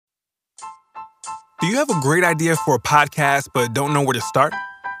Do you have a great idea for a podcast but don't know where to start?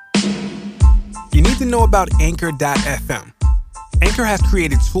 You need to know about Anchor.fm. Anchor has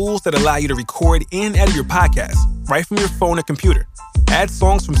created tools that allow you to record and edit your podcast right from your phone or computer. Add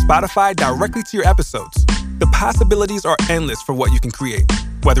songs from Spotify directly to your episodes. The possibilities are endless for what you can create,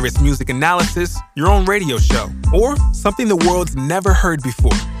 whether it's music analysis, your own radio show, or something the world's never heard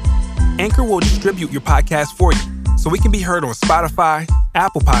before. Anchor will distribute your podcast for you, so it can be heard on Spotify,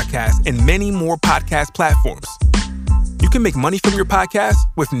 Apple Podcasts, and many more podcast platforms. You can make money from your podcast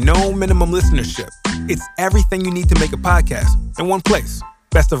with no minimum listenership. It's everything you need to make a podcast in one place.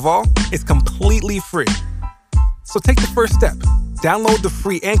 Best of all, it's completely free. So take the first step. Download the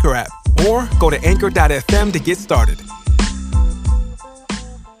free Anchor app or go to anchor.fm to get started.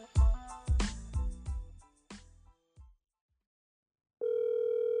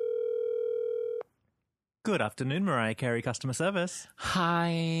 Good afternoon, Mariah Carey Customer Service.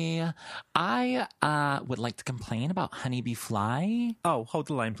 Hi. I would like to complain about Honeybee Fly. Oh, hold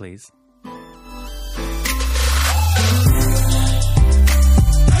the line, please.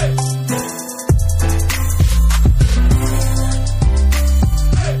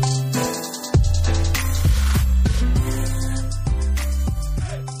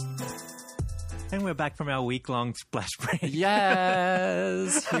 And we're back from our week-long splash break.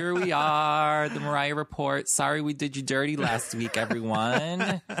 Yes, here we are, the Mariah Report. Sorry we did you dirty last week,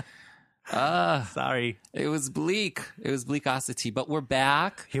 everyone. Sorry. It was bleak. It was bleakosity, but we're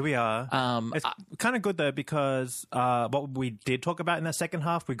back. Here we are. It's kind of good, though, because what we did talk about in the second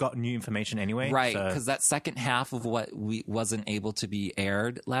half, we got new information anyway. Right, because that second half of what we wasn't able to be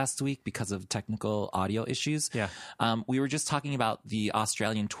aired last week because of technical audio issues. Yeah. We were just talking about the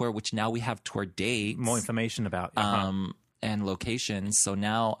Australian tour, which now we have tour dates. More information about. And locations. So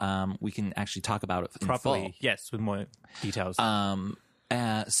now we can actually talk about it in properly. full. Yes, with more details.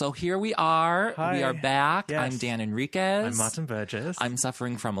 So here we are. Hi. We are back. Yes. I'm Dan Enriquez. I'm Martin Burgess. I'm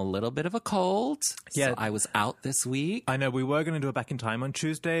suffering from a little bit of a cold. Yeah. So I was out this week. I know we were going to do it back in time on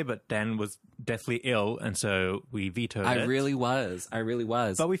Tuesday, but Dan was deathly ill, and so we vetoed it. I really was.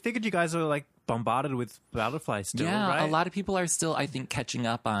 But we figured you guys are bombarded with butterfly still, yeah, right? a lot of people are still, I think, catching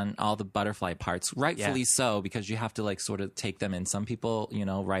up on all the butterfly parts. Rightfully so, because you have to sort of take them in. Some people,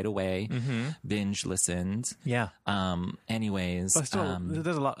 right away, binge listened. Yeah. Anyways. But still,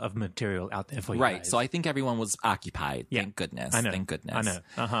 there's a lot of material out there for you Right. guys. So I think everyone was occupied. Yeah. Thank goodness. I know. Thank goodness. I know.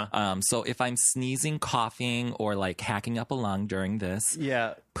 Uh-huh. So if I'm sneezing, coughing, or hacking up a lung during this,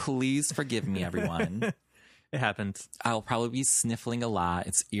 Yeah. please forgive me, everyone. It happens. I'll probably be sniffling a lot.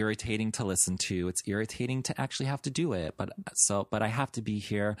 It's irritating to listen to. It's irritating to actually have to do it. But I have to be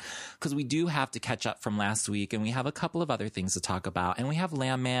here because we do have to catch up from last week, and we have a couple of other things to talk about, and we have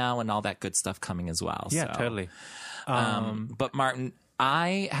LambMail and all that good stuff coming as well. Yeah, so. totally. But Martin,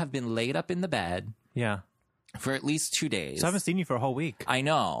 I have been laid up in the bed. Yeah. For at least 2 days. So I haven't seen you for a whole week. I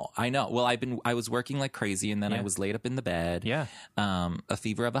know. Well, I was working like crazy, and then I was laid up in the bed. Yeah. A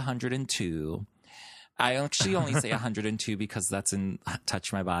fever of 102. I actually only say 102 because that's in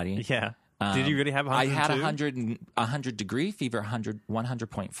Touch My Body. Yeah. Did you really have 102? I had 100 degree fever,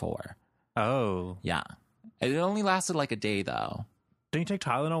 100.4. Oh. Yeah. It only lasted like a day, though. Don't you take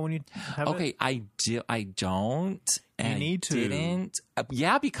Tylenol when you have it? Okay, I don't. And you need to. Didn't.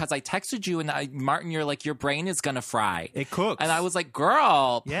 Yeah, because I texted you, and Martin, you're like, your brain is going to fry. It cooks. And I was like,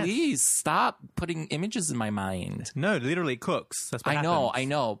 girl, Yes. please stop putting images in my mind. No, literally it cooks. That's what happens. I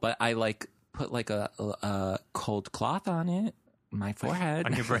know, but I put a cold cloth on it, my forehead.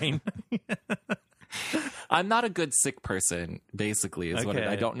 On your brain. I'm not a good sick person, basically, is what Okay.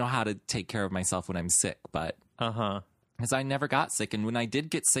 I don't know how to take care of myself when I'm sick, but because I never got sick. And when I did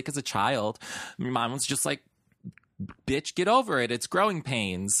get sick as a child, my mom was just like, bitch, get over it. It's growing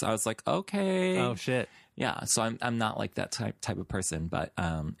pains. I was like, okay. Oh, shit. Yeah, so I'm not like that type of person, but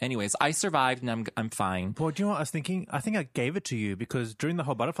anyways, I survived and I'm fine. Well, do you know what I was thinking? I think I gave it to you because during the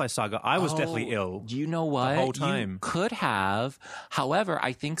whole butterfly saga, I was deathly ill. You know what? The whole time. You could have. However,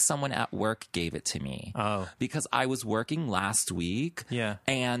 I think someone at work gave it to me. Oh. Because I was working last week. Yeah.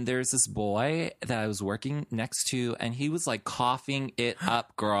 And there's this boy that I was working next to, and he was coughing it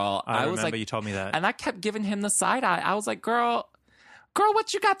up, girl. I was remember you told me that. And I kept giving him the side eye. I was like, girl,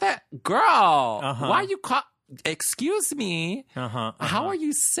 what you got that? Girl, why you excuse me? How are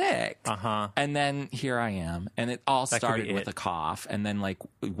you sick? And then here I am. And it all started with a cough. And then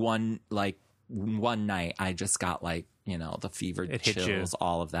one night I just got the fever, chills,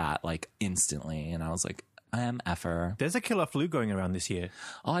 all of that instantly. And I was like, I am effer. There's a killer flu going around this year.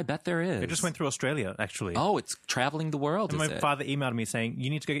 Oh, I bet there is. It just went through Australia, actually. Oh, it's traveling the world, and my father emailed me saying, you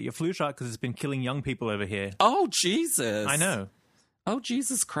need to go get your flu shot because it's been killing young people over here. Oh, Jesus. I know. Oh,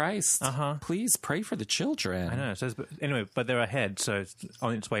 Jesus Christ. Please pray for the children. I know. So anyway, but they're ahead, so it's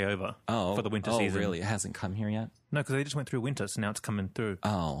on its way over for the winter season. Oh, really? It hasn't come here yet? No, because they just went through winter, so now it's coming through.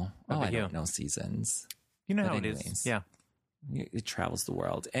 I don't know seasons. You know how it is. Yeah. It travels the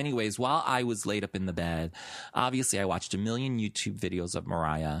world. Anyways, while I was laid up in the bed, obviously I watched a million YouTube videos of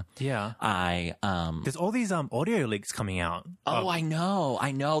Mariah. Yeah. There's all these audio leaks coming out. Oh, I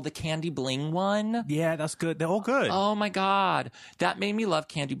know. The Candy Bling one. Yeah, that's good. They're all good. Oh my God. That made me love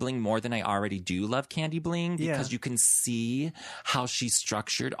Candy Bling more than I already do love Candy Bling because you can see how she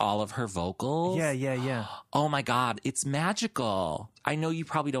structured all of her vocals. Yeah. Oh my God. It's magical. I know you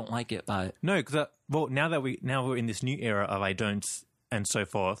probably don't like it, but no, because now we're in this new era of I don'ts and so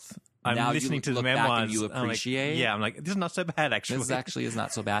forth. I'm now listening to the back memoirs. and you appreciate. I'm like, this is not so bad actually. This actually is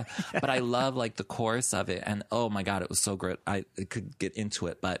not so bad, but I love like the chorus of it, and oh my God, it was so great. I could get into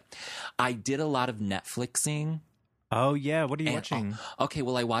it, but I did a lot of Netflixing. Oh yeah, what are you watching? Okay,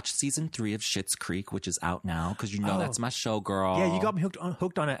 well I watched season 3 of Schitt's Creek, which is out now because that's my show, girl. Yeah, you got me hooked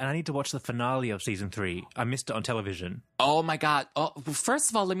on it, and I need to watch the finale of season 3. I missed it on television. Oh my God! Oh, well, first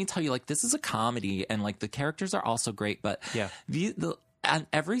of all, let me tell you, like this is a comedy, and like the characters are also great, but and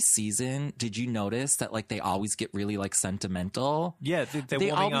every season, did you notice that like they always get really like sentimental? Yeah, they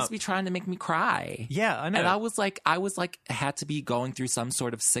always be trying to make me cry. Yeah, I know. And I was like had to be going through some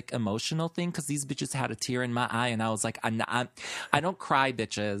sort of sick emotional thing because these bitches had a tear in my eye, and I was like, I don't cry,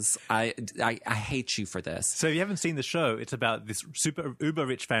 bitches. I hate you for this. So if you haven't seen the show, it's about this super uber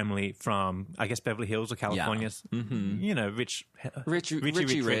rich family from I guess Beverly Hills or California. Yeah. Mm-hmm. You know, rich.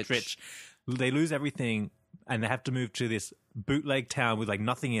 They lose everything. And they have to move to this bootleg town with like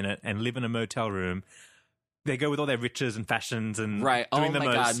nothing in it and live in a motel room. They go with all their riches and fashions and right. Doing oh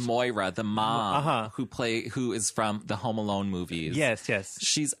my God, Moira, the mom who is from the Home Alone movies. Yes.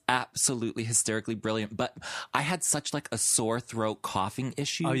 She's absolutely hysterically brilliant. But I had such like a sore throat coughing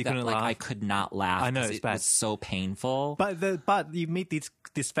issue that like laugh? I could not laugh. I know it was so painful. But you meet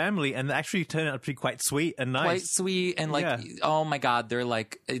this family and they actually turn out to be quite sweet and nice. Quite sweet and like oh my God, they're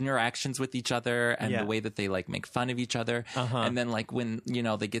like interactions with each other and the way that they like make fun of each other. And then like when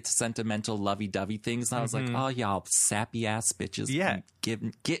they get to sentimental lovey-dovey things, and I was like, oh, y'all sappy ass bitches. Yeah.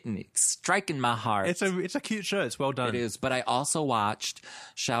 Getting it, striking my heart. It's a cute show. It's well done. It is. But I also watched,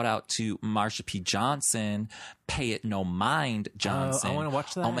 shout out to Marsha P. Johnson, Pay It No Mind Johnson. I want to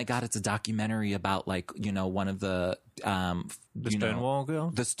watch that. Oh my God, it's a documentary about like, one of the Stonewall girl?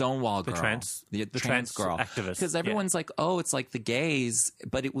 The Stonewall girl. The trans girl. Activist. Because everyone's like, oh, it's like the gays,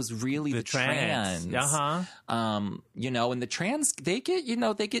 but it was really the trans. And the trans, they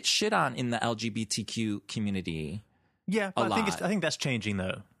get shit on in the LGBTQ community. Yeah, but I think that's changing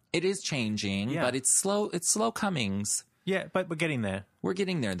though. It is changing, but it's slow comings. Yeah, but we're getting there. We're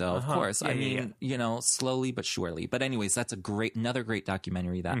getting there, though, of course. I mean, slowly but surely. But anyways, that's another great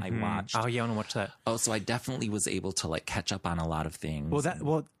documentary that I watched. Oh, yeah, I want to watch that. Oh, so I definitely was able to, like, catch up on a lot of things.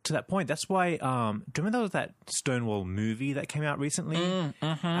 Well, to that point, that's why, do you remember there was that Stonewall movie that came out recently? And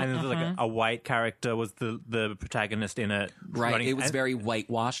there was, like, a white character was the protagonist in it. Right, it was very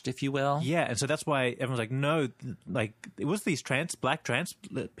whitewashed, if you will. Yeah, and so that's why everyone's like, no, like, it was these black trans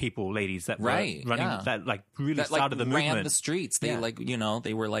people, ladies, that were running, that, like, really started the movement. Ran the streets. They,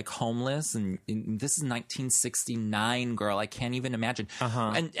 they were like homeless, and this is 1969, girl. I can't even imagine.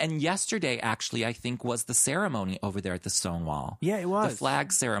 And yesterday, actually, I think was the ceremony over there at the Stonewall. Yeah, it was the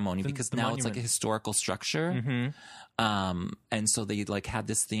flag ceremony because the now monument. It's like a historical structure. And so they like had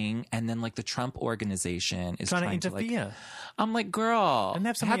this thing, and then like the Trump organization is trying to interfere. I'm like, girl,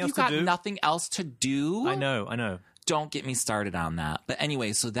 have you got nothing else to do? I know. Don't get me started on that. But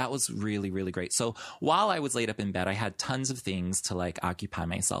anyway, so that was really, really great. So while I was laid up in bed, I had tons of things to like occupy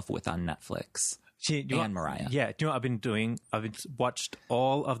myself with on Netflix. Mariah. Yeah. Do you know what I've been doing? I've watched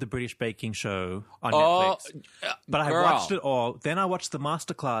all of the British Baking Show on Netflix. But I watched it all. Then I watched the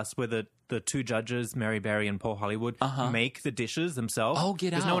masterclass where the two judges, Mary Berry and Paul Hollywood, make the dishes themselves. Oh,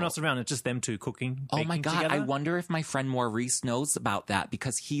 There's no one else around. It's just them two cooking. Oh my God. Together. I wonder if my friend Maurice knows about that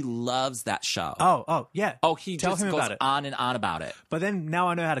because he loves that show. Oh, yeah. Oh, he Tell just him goes about it. on and on about it. But then now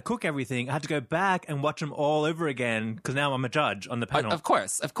I know how to cook everything. I had to go back and watch them all over again because now I'm a judge on the panel. Of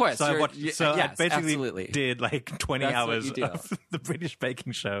course. So I basically absolutely. did like 20 hours of the British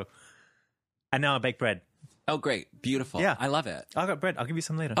Baking Show. And now I bake bread. Oh, great. Beautiful. Yeah. I love it. I got bread. I'll give you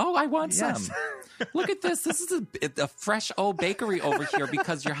some later. Oh, I want some. Look at this. This is a fresh old bakery over here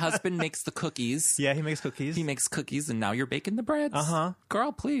because your husband makes the cookies. Yeah, he makes cookies. He makes cookies, and now you're baking the breads.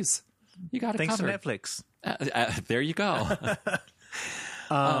 Girl, please. You got it covered. Thanks to Netflix. There you go.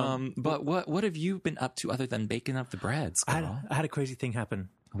 But what have you been up to other than baking up the breads, girl? I had a crazy thing happen.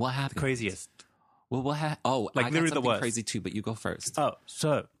 What happened? The craziest. Well, I got something crazy too, but you go first. Oh,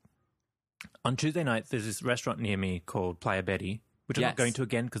 so on Tuesday night, there's this restaurant near me called Playa Betty, which I'm not going to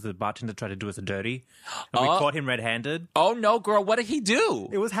again because the bartender tried to do us a dirty. And we caught him red-handed. Oh, no, girl. What did he do?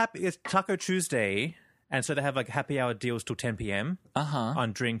 It's Taco Tuesday, and so they have like happy hour deals till 10 p.m.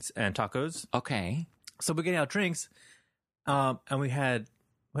 On drinks and tacos. Okay. So we're getting our drinks, and we had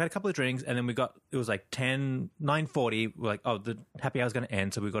a couple of drinks, and then it was like 9:40. We're like, oh, the happy hour's going to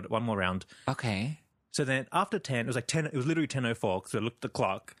end, so we got one more round. Okay. So then after 10, it was like 10, it was literally 10:04, so we looked at the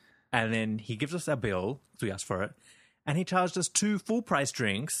clock, and then he gives us our bill, so we asked for it, and he charged us 2 full-price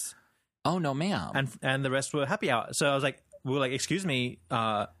drinks. Oh, no, ma'am. And the rest were happy hour. So we were like, excuse me,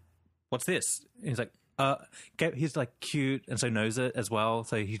 what's this? And he's like, he's like cute, and so knows it as well,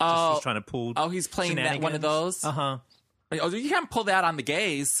 so he's just trying to pull he's playing one of those? Uh-huh. Oh, you can't pull that on the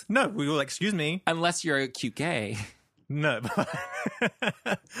gays. No, we were like, excuse me. Unless you're a cute gay. No.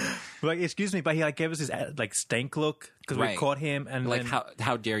 Like, excuse me, but he like gave us his like stank look because we caught him and like then,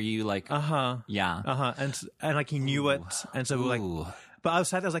 how dare you like yeah and like he knew it and so we were like, but I was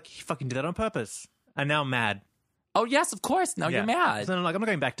sad. I was like, he fucking did that on purpose, and now I'm mad. Oh, yes, of course. Now you're mad. So I'm like, I'm not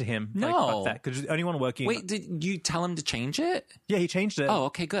going back to him. No. Like, fuck that, because the only one working. Wait, did you tell him to change it? Yeah, he changed it. Oh,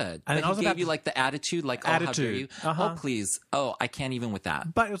 okay, good. And he gave you like the attitude, like, oh, how dare you? Oh, please. Oh, I can't even with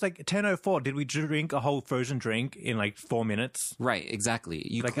that. But it was like 10:04. Did we drink a whole frozen drink in like 4 minutes? Right,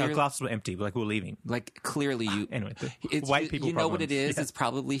 exactly. Our glasses were empty. Like, we were leaving. Like, clearly you... Anyway, white people You know what it is? Yeah. It's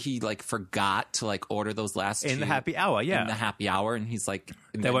probably he like forgot to like order those last in the happy hour, yeah. In the happy hour, and he's like...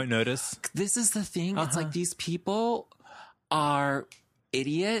 They won't notice. This is the thing. It's like these people... are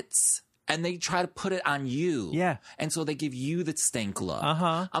idiots and they try to put it on you. Yeah. And so they give you the stank look.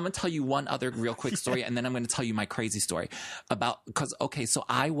 I'm going to tell you one other real quick story and then I'm going to tell you my crazy story about, because, okay, so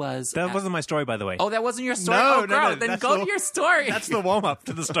I was... That wasn't my story, by the way. Oh, that wasn't your story? No, girl, then go to your story. That's the warm-up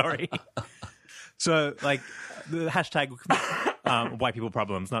to the story. So, like, the hashtag white people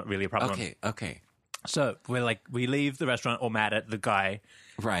problems, not really a problem. Okay. So, we leave the restaurant all mad at the guy.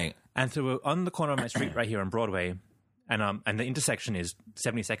 Right. And so we're on the corner of my street right here on Broadway. And the intersection is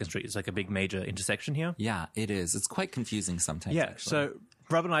 72nd Street. It's like a big major intersection here. Yeah, it is. It's quite confusing sometimes. Yeah, actually. so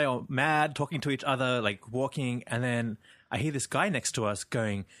Rob and I are mad, talking to each other, like walking, and then I hear this guy next to us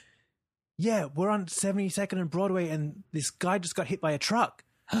going, yeah, we're on 72nd and Broadway, and this guy just got hit by a truck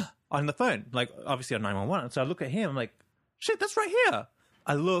on the phone, like obviously on 911. So I look at him, I'm like, shit, that's right here.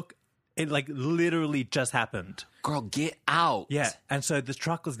 I look, it like literally just happened. Girl, get out. Yeah. And so this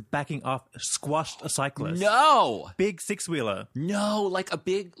truck was backing off, squashed a cyclist. No. Big 6-wheeler. No, like a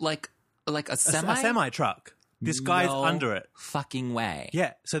big, like a semi? A semi-truck. This guy's under it. Fucking way.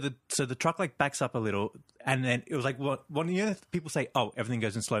 Yeah. So the truck like backs up a little, and then it was like, people say, oh, everything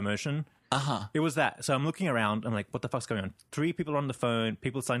goes in slow motion. It was that. So I'm looking around, I'm like, what the fuck's going on? 3 people are on the phone,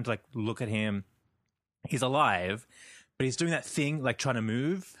 people starting to like look at him. He's alive. But he's doing that thing, like trying to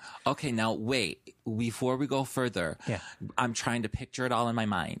move. Okay, now wait. Before we go further, I'm trying to picture it all in my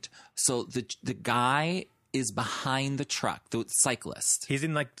mind. So the guy is behind the truck, the cyclist. He's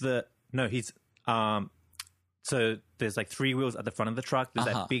in like so there's like 3 wheels at the front of the truck. There's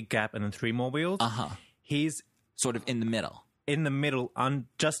that big gap, and then 3 more wheels. He's sort of in the middle. In the middle,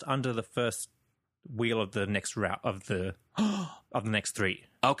 just under the first wheel of the next route of the next 3.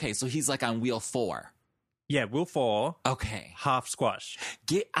 Okay, so he's like on wheel 4. Yeah, wheel 4. Okay. Half squash.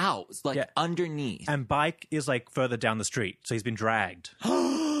 Get out. It's like underneath. And bike is like further down the street. So he's been dragged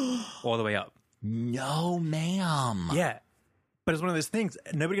all the way up. No, ma'am. Yeah. But it's one of those things.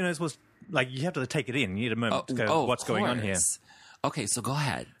 Nobody knows what's like, you have to take it in. You need a moment to go, what's going on here? Okay, so go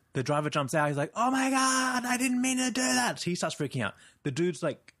ahead. The driver jumps out. He's like, oh my God, I didn't mean to do that. So he starts freaking out. The dude's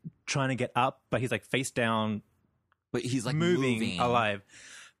like trying to get up, but he's like face down. But he's like moving alive.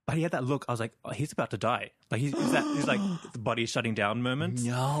 But he had that look. I was like, oh, he's about to die. Like he's like the body shutting down moment.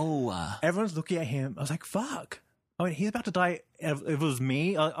 No. Everyone's looking at him. I was like, fuck. I mean, he's about to die. If it was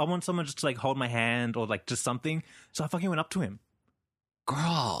me, I want someone just to like hold my hand or like just something. So I fucking went up to him.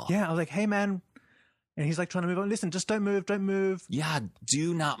 Girl. Yeah, I was like, hey man. And he's like trying to move on. Listen, just don't move, don't move. Yeah,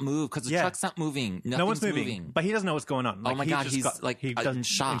 do not move because the truck's not moving. No one's moving. But he doesn't know what's going on. Like, oh my God, he's in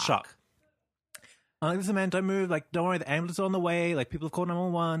shock. I'm like, listen, man, don't move. Like, don't worry, the ambulance is on the way. Like, people have called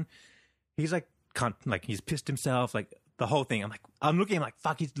 911. He's like, he's pissed himself. Like, the whole thing. I'm looking at him like,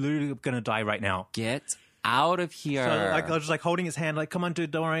 fuck, he's literally going to die right now. Get out of here. So, like, I was just like holding his hand, like, come on,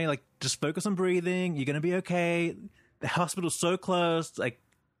 dude, don't worry. Like, just focus on breathing. You're going to be okay. The hospital's so close. Like,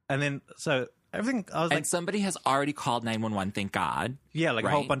 and then, so everything, I was like. And somebody has already called 911, thank God. Yeah, like a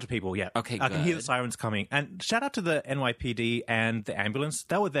whole bunch of people, yeah. Okay, I can hear the sirens coming. And shout out to the NYPD and the ambulance.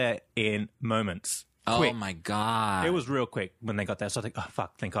 They were there in moments. Quick. Oh my God. It was real quick when they got there. So I was like, oh,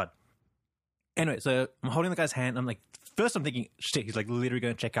 fuck, thank God. Anyway, so I'm holding the guy's hand. I'm like, first I'm thinking, shit, he's like literally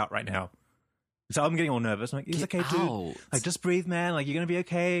going to check out right now. So I'm getting all nervous. I'm like, it's okay, dude. Like, just breathe, man. Like, you're going to be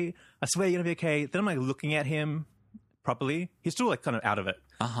okay. I swear you're going to be okay. Then I'm like looking at him properly. He's still like kind of out of it.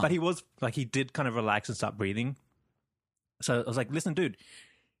 But he was like, he did kind of relax and start breathing. So I was like, listen, dude,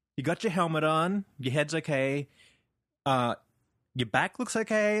 you got your helmet on. Your head's okay. Your back looks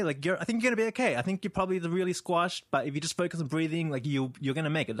okay. Like, I think you're going to be okay. I think you're probably really squashed. But if you just focus on breathing, like, you're going to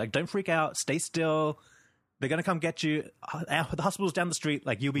make it. Like, don't freak out. Stay still. They're going to come get you. The hospital's down the street.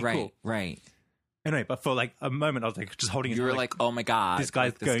 Like, you'll be cool. Right. Anyway, but for like a moment, I was like just holding it. You were like, oh my God. This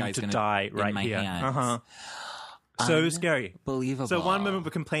guy's going to die right here. Hands. So scary. Believable. So one moment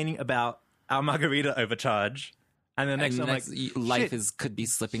we're complaining about our margarita overcharge. And the next, I'm like, life could be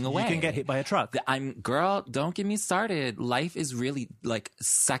slipping away. You can get hit by a truck. Girl, don't get me started. Life is really like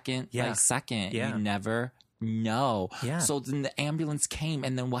second by second. Yeah. You never know. Yeah. So then the ambulance came,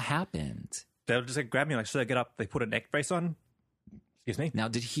 and then what happened? They were just like, grab me, like, sir, get up. They put a neck brace on. Excuse me. Now,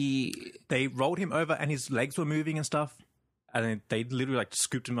 They rolled him over, and his legs were moving and stuff. And then they literally like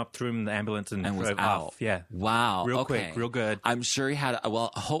scooped him up, threw him in the ambulance, and was drove out. off. Yeah. Wow. Real quick, real good. I'm sure he had.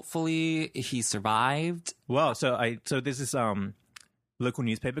 Well, hopefully he survived. Well, so there's this local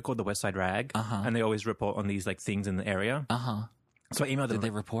newspaper called the West Side Rag, and they always report on these like things in the area. So I emailed them. Did they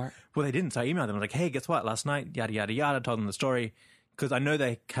report? Well, they didn't. So I emailed them. I was like, hey, guess what? Last night, yada yada yada. Told them the story because I know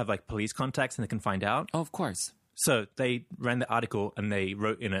they have like police contacts and they can find out. Oh, of course. So they ran the article and they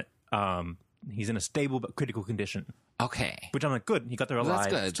wrote in it, he's in a stable but critical condition. Okay. Which I'm like, good. He got there alive.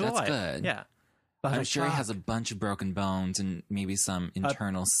 That's good. That's good. Yeah. But I'm sure he has a bunch of broken bones and maybe some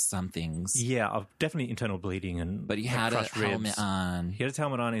internal somethings. Yeah, definitely internal bleeding But he had a helmet on. He had his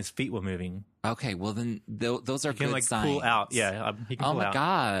helmet on. His feet were moving. Okay, well then those are good signs. Pull out. Yeah, he can pull out. Oh my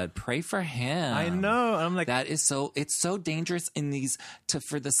God, pray for him. I know. I'm like, that is so. It's so dangerous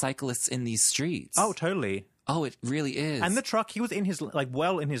for the cyclists in these streets. Oh, totally. Oh, it really is. And the truck, he was in his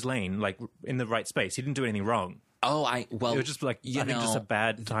in his lane, like in the right space. He didn't do anything wrong. Oh, it was just like, I think just a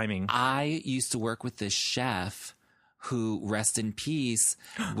bad timing. I used to work with this chef who, rest in peace,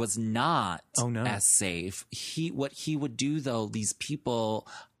 was not as safe. What he would do though, these people,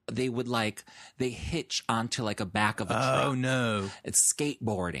 they hitch onto like a back of a truck. Oh no. It's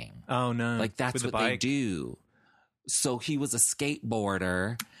skateboarding. Oh no. Like that's what they do. So he was a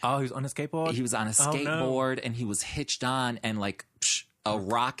skateboarder. Oh, he was on a skateboard? He was on a skateboard and he was hitched on and like a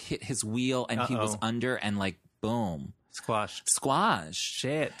rock hit his wheel and he was under and like boom. Squashed.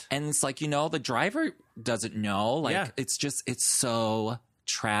 Shit. And it's like, the driver doesn't know. Like, it's so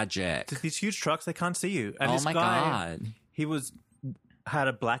tragic. These huge trucks, they can't see you. And this guy, God. He had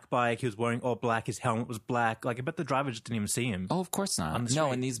a black bike. He was wearing all black. His helmet was black. Like, I bet the driver just didn't even see him. Oh, of course not.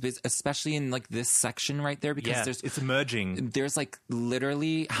 No, in these, especially in like this section right there, because it's emerging. There's like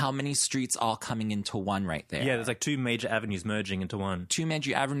literally how many streets all coming into one right there? Yeah, there's like two major avenues merging into one. Two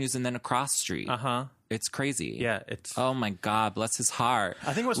major avenues and then a cross street. It's crazy. Yeah, oh my God, bless his heart.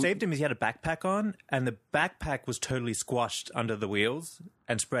 I think what saved him is he had a backpack on, and the backpack was totally squashed under the wheels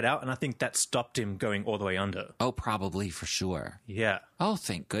and spread out, and I think that stopped him going all the way under. Oh, probably, for sure. Yeah. Oh,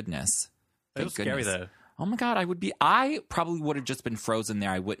 thank goodness. It was scary, though. Oh my God, I probably would have just been frozen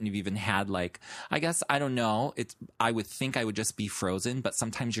there. I wouldn't have even had I guess, I don't know. I would think I would just be frozen, but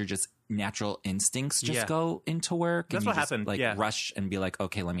sometimes your just natural instincts just go into work. That's what happened. Rush and be like,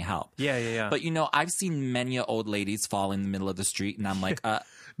 okay, let me help. Yeah. But I've seen many old ladies fall in the middle of the street and I'm like,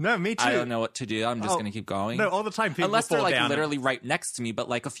 no, me too. I don't know what to do. I'm just going to keep going. No, all the time people Unless fall they're down literally right next to me, but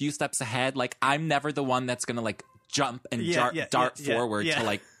a few steps ahead, I'm never the one that's going to jump and dart forward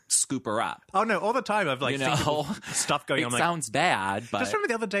to scoop her up. Oh no, all the time I've seen stuff going on. It sounds bad, but just remember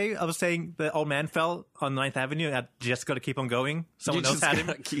the other day I was saying the old man fell on 9th Avenue and I just got to keep on going. Someone else had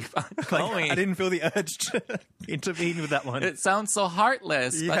him. Keep on going. I didn't feel the urge to intervene with that one. It sounds so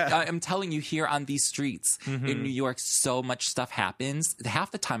heartless, but I'm telling you, here on these streets in New York, so much stuff happens.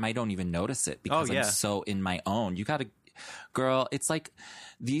 Half the time I don't even notice it because I'm so in my own. You got to, girl, it's like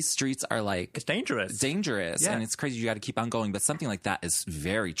these streets are it's dangerous. And it's crazy. You got to keep on going. But something like that is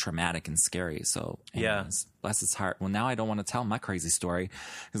very traumatic and scary. So anyways, bless his heart. Well, now I don't want to tell my crazy story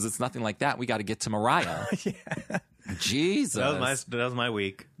because it's nothing like that. We got to get to Mariah. Jesus. That was my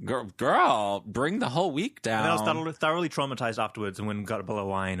week. Girl, bring the whole week down. And I was thoroughly traumatized afterwards and went and got a bottle of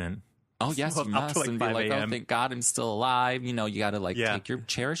wine and... Oh, yes, you must. And be like, oh, thank God I'm still alive. You got to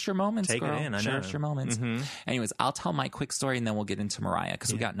cherish your moments, Take girl. It in, cherish your moments. Anyways, I'll tell my quick story and then we'll get into Mariah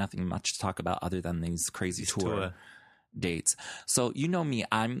because we got nothing much to talk about other than these crazy tour dates. So, me,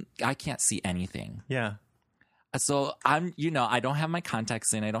 I can't see anything. Yeah. So I'm, I don't have my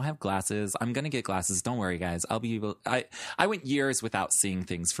contacts in. I don't have glasses. I'm going to get glasses. Don't worry, guys. I'll be able, I went years without seeing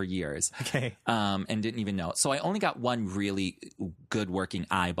things for years. Okay. And didn't even know. So I only got one really good working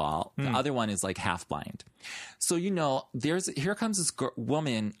eyeball. The other one is like half blind. So, here comes this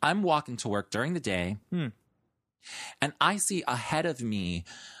woman. I'm walking to work during the day and I see ahead of me,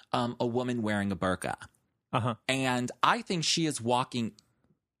 a woman wearing a burqa. And I think she is walking,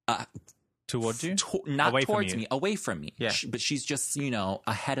 towards you? Not away towards me, away from me. Yeah. But she's just,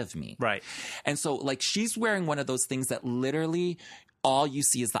 ahead of me. Right. And so, like, she's wearing one of those things that literally all you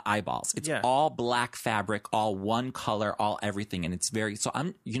see is the eyeballs. It's all black fabric, all one color, all everything. And it's so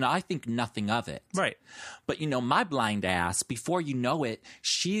I'm, I think nothing of it. Right. But, my blind ass, before you know it,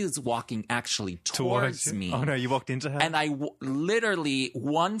 she is walking actually towards me. Oh, no, you walked into her? And I literally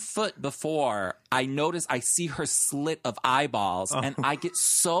 1 foot before I see her slit of eyeballs and I get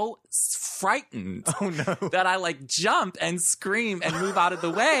so frightened that I like jump and scream and move out of the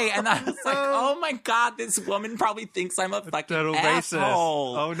way. And I was like, oh my God, this woman probably thinks I'm a fucking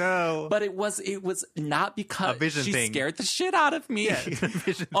asshole. Oh no. But it was not because she scared the shit out of me. Yeah, it's a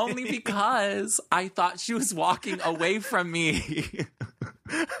vision only thing. because I thought she was walking away from me.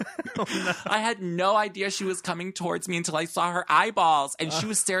 Oh, no. I had no idea she was coming towards me until I saw her eyeballs, and she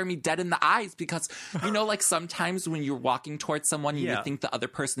was staring me dead in the eyes because, like sometimes when you're walking towards someone, you think the other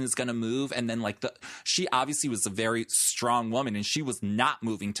person is going to move, and then she obviously was a very strong woman, and she was not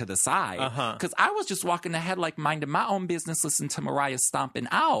moving to the side because I was just walking ahead like minding my own business, listening to Mariah stomping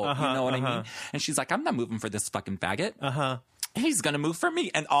out. You know what I mean? And she's like, I'm not moving for this fucking faggot. He's going to move for me.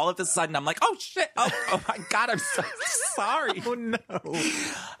 And all of a sudden, I'm like, oh, shit. Oh my God, I'm so sorry. Oh, no.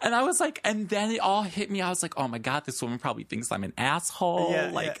 And I was like, and then it all hit me. I was like, oh my God, this woman probably thinks I'm an asshole.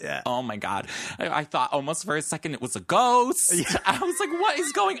 Oh my God. I thought almost for a second it was a ghost. Yeah. I was like, what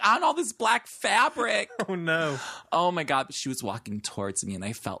is going on? All this black fabric. Oh, no. Oh my God. But she was walking towards me and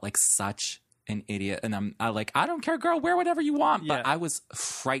I felt like such an idiot. And I don't care, girl, wear whatever you want. But I was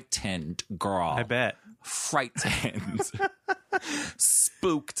frightened, girl. I bet. Frightened.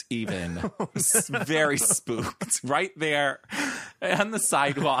 Spooked even. Very spooked. Right there on the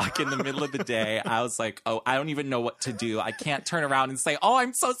sidewalk in the middle of the day. I was like, oh, I don't even know what to do. I can't turn around and say, oh,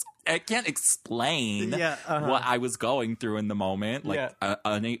 I can't explain what I was going through in the moment. Like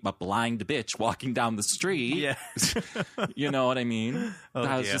a blind bitch walking down the street. Yeah. You know what I mean?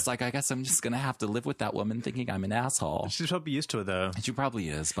 I was just like, I guess I'm just going to have to live with that woman thinking I'm an asshole. She's probably used to it, though. She probably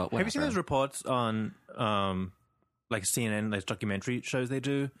is, but whatever. Have you seen those reports on like CNN, those documentary shows they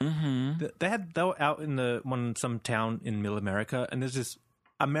do? Mm-hmm. They were out in some town in middle America, and there's this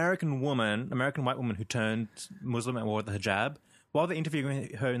American white woman who turned Muslim and wore the hijab. While they're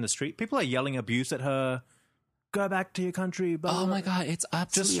interviewing her in the street, people are yelling abuse at her. Go back to your country. Blah, blah, oh my God, it's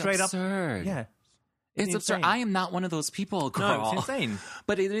absolutely just straight absurd. Up. Yeah. It's absurd. I am not one of those people, girl. No, it's insane.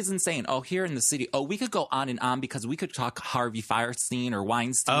 But it is insane. Oh, here in the city. Oh, we could go on and on because we could talk Harvey Fierstein or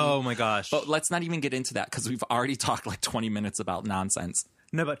Weinstein. Oh my gosh. But let's not even get into that because we've already talked like 20 minutes about nonsense.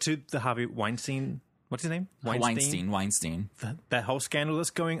 No, but to the Harvey Weinstein, what's his name? Weinstein. That whole scandal that's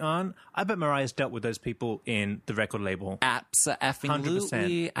going on. I bet Mariah's dealt with those people in the record label.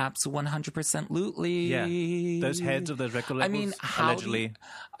 Abso-effing-lutely. Abso-100%-lutely. Yeah. Those heads of those record labels. I mean,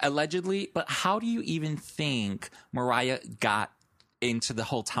 allegedly, but how do you even think Mariah got into the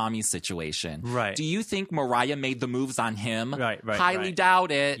whole Tommy situation? Right. Do you think Mariah made the moves on him? Right. Highly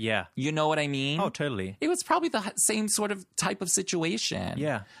doubt it. Yeah. You know what I mean? Oh, totally. It was probably the same sort of type of situation.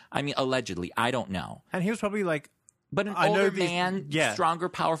 Yeah. I mean, allegedly. I don't know. And he was probably like... But an older man, stronger,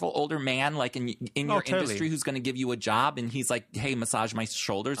 powerful older man, like in your industry, who's going to give you a job, and he's like, "Hey, massage my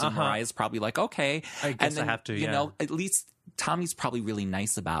shoulders," and Mariah's probably like, "Okay." I guess I have to. You know, at least Tommy's probably really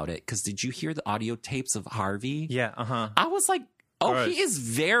nice about it. Because did you hear the audio tapes of Harvey? Yeah. I was like, oh, gross. He is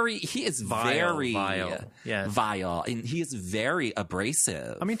very vile. Yeah, vile, and he is very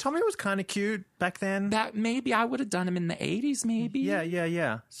abrasive. I mean, Tommy was kind of cute back then. That maybe I would have done him in the 80s, maybe.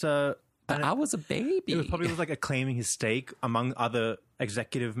 Yeah. So. But I was a baby. It was probably like claiming his stake among other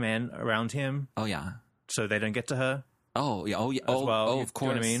executive men around him. Oh, yeah. So they don't get to her. Oh, yeah. Of course. You know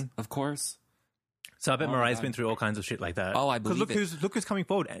what I mean? Of course. So I bet Mariah's been through all kinds of shit like that. Oh, I believe look who's coming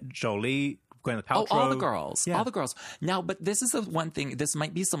forward. Jolie, Gwyneth Paltrow. Oh, all the girls. Yeah. All the girls. Now, but this is the one thing. This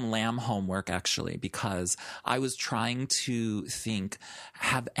might be some Lamb homework, actually, because I was trying to think,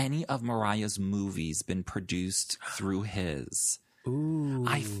 have any of Mariah's movies been produced through his? Ooh.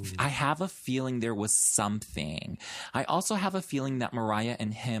 I have a feeling there was something. I also have a feeling that Mariah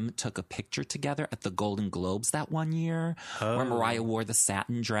and him took a picture together at the Golden Globes that one year where Mariah wore the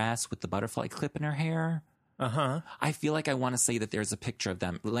satin dress with the butterfly clip in her hair. I feel like I want to say that there's a picture of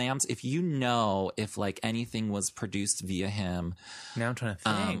them. Lambs, if you know if like anything was produced via him. Now I'm trying to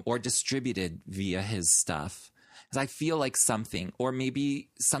think. Or distributed via his stuff. Because I feel like something, or maybe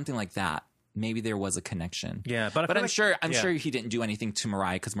something like that. Maybe there was a connection. Yeah, but I'm sure he didn't do anything to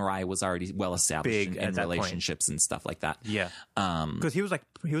Mariah because Mariah was already well established in relationships and stuff like that. Yeah. Because he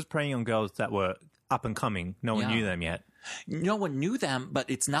was preying on girls that were up and coming. No one knew them yet. No one knew them, but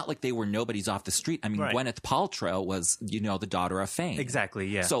it's not like they were nobodies off the street. I mean, Gwyneth Paltrow was, the daughter of fame. Exactly,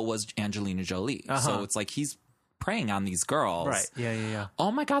 yeah. So was Angelina Jolie. So it's like he's preying on these girls. Right, yeah.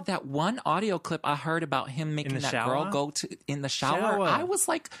 Oh my God, that one audio clip I heard about him making that girl go in the shower. I was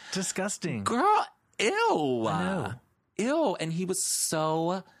like... Disgusting. Girl, ew. I know. Ew. And he was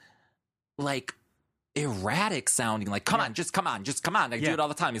so, like... erratic sounding, like come on, just come on. I do it all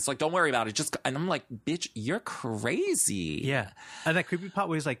the time. It's like, don't worry about it. And I'm like, bitch, you're crazy. Yeah. And that creepy part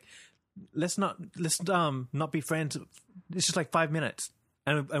where he's like, let's not be friends. It's just like 5 minutes,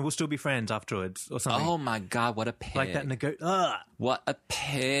 and we'll still be friends afterwards, or something. Oh my God, what a pig! Like that. What a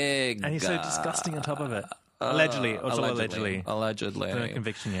pig! And he's so disgusting on top of it. Allegedly. No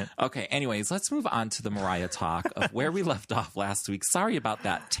conviction yet. Okay, anyways, let's move on to the Mariah talk of where we left off last week. Sorry about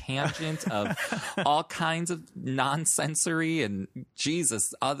that tangent of all kinds of nonsensory and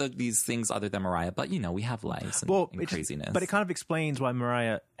these things other than Mariah. But, we have lives and craziness. But it kind of explains why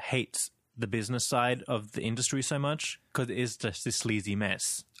Mariah hates the business side of the industry so much, because it is just this sleazy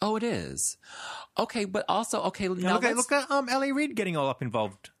mess. Oh, it is. Okay, but also, now look at L.A. Reid getting all up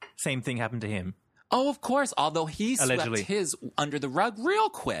involved. Same thing happened to him. Oh, of course, although he swept his under the rug real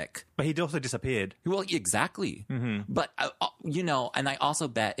quick. But he also disappeared. Well, exactly. Mm-hmm. But, and I also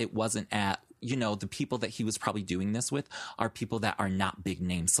bet it wasn't at, the people that he was probably doing this with are people that are not big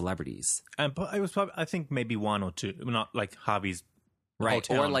name celebrities. And it was probably, I think, maybe one or two, not like Harvey's. Right,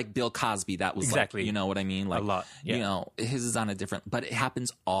 or like Bill Cosby, that was exactly. Like, you know what I mean? Like, a lot, yeah. His is on a different, but it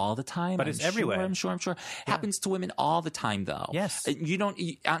happens all the time. But it's everywhere. I'm sure. Yeah. Happens to women all the time, though. Yes.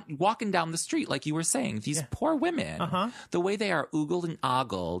 Walking down the street, like you were saying, these poor women, the way they are oogled and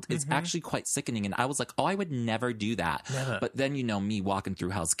ogled is actually quite sickening. And I was like, oh, I would never do that. Never. But then, me walking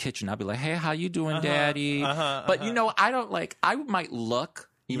through Hell's Kitchen, I'd be like, hey, how you doing, daddy? But, I don't I might look.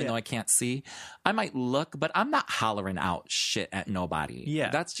 Even though I can't see, I might look, but I'm not hollering out shit at nobody. Yeah.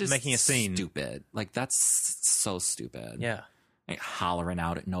 That's just making a scene. Stupid. Like, that's so stupid. Yeah. Like, hollering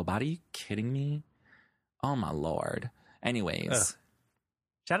out at nobody. Are you kidding me? Oh, my Lord. Anyways.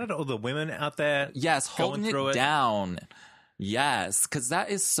 Shout out to all the women out there. Yes, holding it down. Yes, because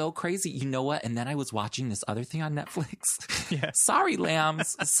that is so crazy. You know what? And then I was watching this other thing on Netflix. Yeah. Sorry,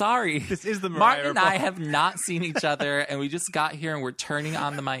 lambs. Sorry. This is the Mariah Martin and I have not seen each other, and we just got here and we're turning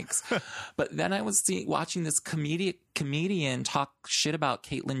on the mics. But then I was watching this comedian talk shit about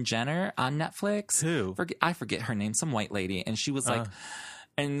Caitlyn Jenner on Netflix. Who? I forget her name. Some white lady. And she was like,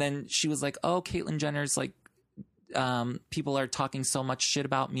 and then she was like, oh, Caitlyn Jenner's like, people are talking so much shit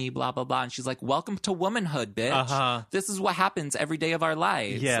about me, blah, blah, blah. And she's like, welcome to womanhood, bitch. This is what happens every day of our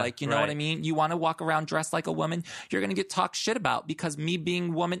lives. Yeah, like, you know what I mean? You want to walk around dressed like a woman, you're going to get talked shit about because me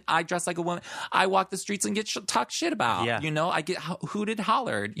being woman, I dress like a woman. I walk the streets and get talked shit about. Yeah. I get hooted,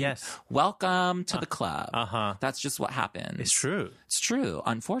 hollered. Yes. Welcome to the club. That's just what happens. It's true. It's true,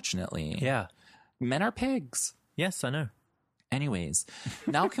 unfortunately. Yeah. Men are pigs. Yes, I know. Anyways,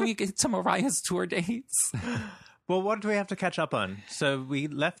 now can we get to Mariah's tour dates? Well, what do we have to catch up on? So we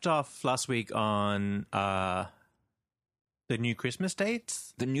left off last week on the new Christmas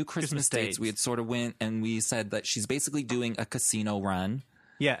dates? The new Christmas dates. We had sort of went and we said that she's basically doing a casino run.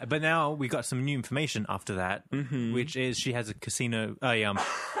 Yeah, but now we got some new information after that, which is she has a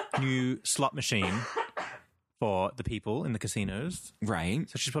new slot machine for the people in the casinos. Right.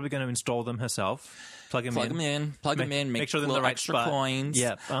 So she's probably going to install them herself. Plug them in, make sure they're in the right extra spot. Coins.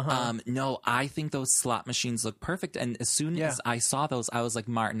 Yeah. No, I think those slot machines look perfect. And as soon as I saw those, I was like,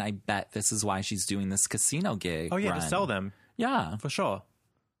 Martin, I bet this is why she's doing this casino gig. Oh, yeah, run. to sell them. Yeah. For sure.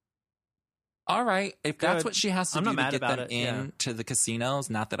 All right. If that's what she has to do to get them into the casinos,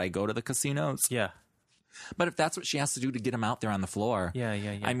 not that I go to the casinos. Yeah. But if that's what she has to do to get them out there on the floor. Yeah.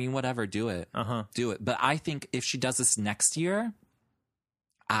 I mean, whatever, do it. Do it. But I think if she does this next year,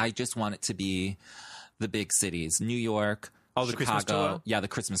 I just want it to be the big cities. New York, the Chicago. Christmas tour? Yeah, the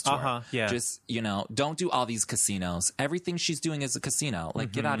Christmas tour. Yeah. Just, don't do all these casinos. Everything she's doing is a casino.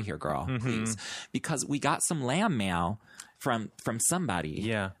 Like, get out of here, girl, please. Because we got some LambMail from somebody.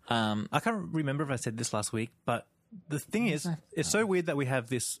 Yeah. I can't remember if I said this last week, but the thing is, it's so weird that we have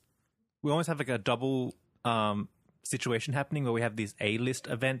this, we almost have like a double situation happening where we have these A-list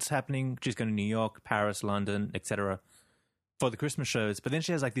events happening. She's going to New York, Paris, London, etc. for the Christmas shows. But then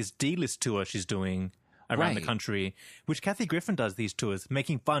she has like this D-list tour she's doing around the country, which Kathy Griffin does these tours,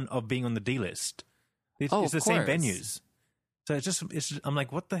 making fun of being on the D list. It's the same venues. So I'm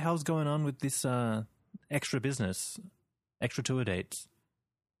like, what the hell's going on with this extra business, extra tour dates?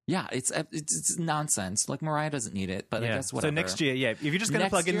 Yeah, it's nonsense. Like, Mariah doesn't need it, but I guess whatever. So next year, if you're just going to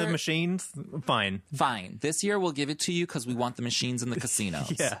plug in the machines, fine. Fine. This year, we'll give it to you because we want the machines in the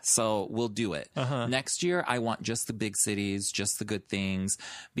casinos. So we'll do it. Next year, I want just the big cities, just the good things,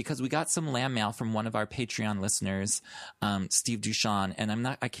 because we got some LambMail from one of our Patreon listeners, Steve Duchamp,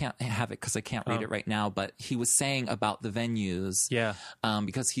 and I can't have it because I can't read it right now, but he was saying about the venues.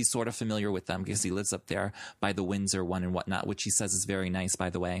 Because he's sort of familiar with them because he lives up there by the Windsor one and whatnot, which he says is very nice, by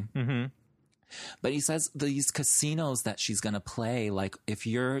the way. But he says these casinos that she's going to play, like, if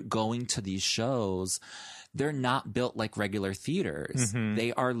you're going to these shows, they're not built like regular theaters.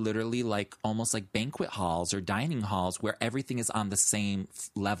 They are literally like almost like banquet halls or dining halls where everything is on the same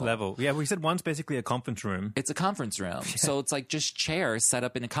level. Yeah, we said one's basically a conference room. It's a conference room. So it's like just chairs set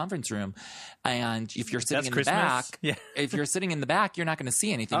up in a conference room. And if you're sitting the back, if you're sitting in the back, you're not going to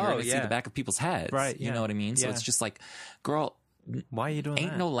see anything. You're going to see the back of people's heads. Right. You know what I mean? So it's just like, girl, why are you doing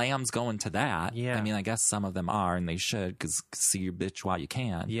Ain't that? no lambs going to that. Yeah. I mean, I guess some of them are, and they should, because see your bitch while you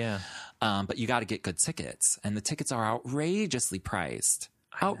can. Yeah. But you got to get good tickets, and the tickets are outrageously priced.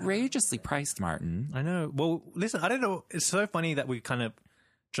 Outrageously priced, Martin. I know. Well, listen, I don't know. It's so funny that we kind of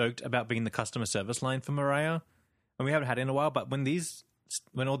joked about being the customer service line for Mariah, and we haven't had it in a while. But when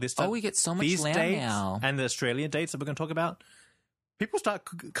all this stuff, we get so much these lamb dates now, and the Australian dates that we're going to talk about. People start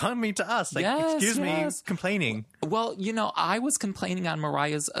coming to us, like, excuse me, complaining. Well, I was complaining on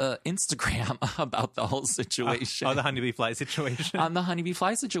Mariah's Instagram about the whole situation. The Honeybee Fly situation. On the Honeybee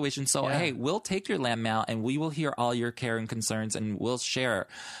Fly situation. So, hey, we'll take your LambMail and we will hear all your care and concerns and we'll share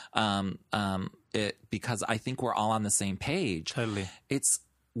it because I think we're all on the same page. Totally. It's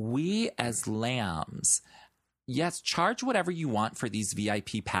we as lambs. Yes, charge whatever you want for these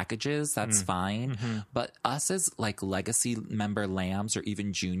VIP packages. That's fine. But us as like legacy member lambs or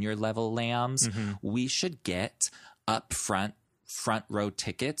even junior level lambs, we should get upfront front row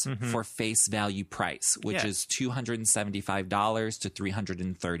tickets for face value price, which is $275 to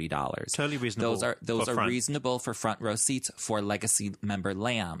 $330. Totally reasonable. Those are reasonable for front row seats for legacy member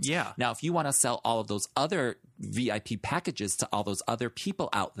lambs. Yeah. Now, if you want to sell all of those other VIP packages to all those other people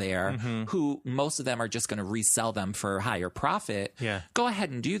out there who most of them are just going to resell them for higher profit, go ahead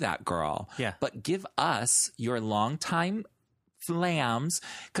and do that, girl. Yeah. But give us your longtime lambs,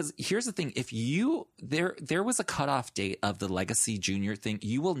 because here's the thing: if there was a cutoff date of the legacy junior thing,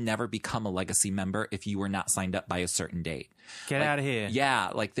 you will never become a legacy member if you were not signed up by a certain date. Get out of here. Yeah,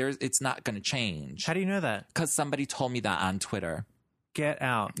 like it's not going to change. How do you know that? Because somebody told me that on Twitter. Get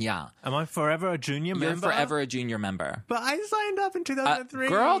out. Yeah. Am I forever a junior member? You're forever a junior member. But I signed up in 2003.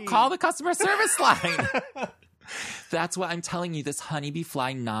 Girl, call the customer service line. That's what I'm telling you. This Honeybee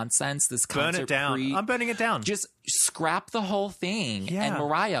Fly nonsense, this concert. Burn it down. I'm burning it down. Just scrap the whole thing. Yeah. And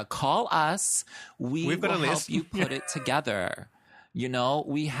Mariah, call us. We've got will a help list. you put it together.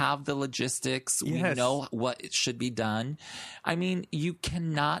 We have the logistics. Yes. We know what should be done. I mean, you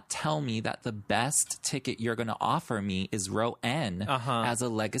cannot tell me that the best ticket you're going to offer me is row N as a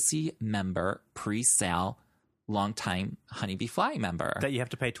legacy member pre-sale longtime Honeybee Fly member that you have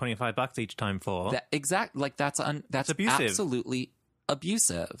to pay $25 each time for. That's abusive. Absolutely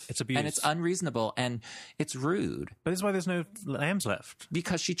abusive. It's abuse. And it's unreasonable and it's rude. But this is why there's no lambs left.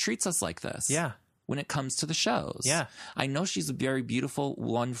 Because she treats us like this. Yeah. When it comes to the shows. Yeah. I know she's a very beautiful,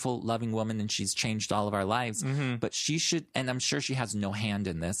 wonderful, loving woman and she's changed all of our lives. But she should, and I'm sure she has no hand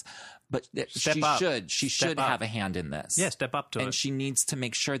in this, but she should have a hand in this. Yeah, step up to it. And she needs to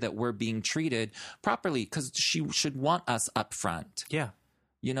make sure that we're being treated properly because she should want us up front. Yeah.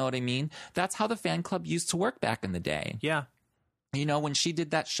 You know what I mean? That's how the fan club used to work back in the day. Yeah. When she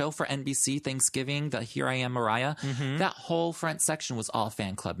did that show for NBC Thanksgiving, the Here I Am Mariah, that whole front section was all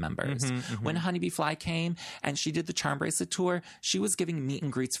fan club members. When Honeybee Fly came and she did the Charm Bracelet Tour, she was giving meet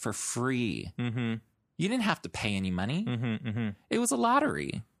and greets for free. You didn't have to pay any money. It was a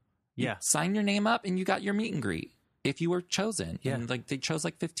lottery. Yeah. You sign your name up and you got your meet and greet if you were chosen. Yeah. And they chose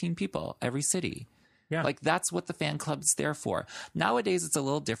 15 people every city. Yeah. That's what the fan club's there for. Nowadays, it's a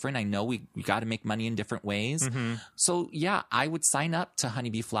little different. I know we got to make money in different ways. So, yeah, I would sign up to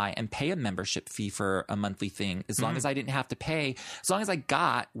Honeybee Fly and pay a membership fee for a monthly thing as long as I didn't have to pay, as long as I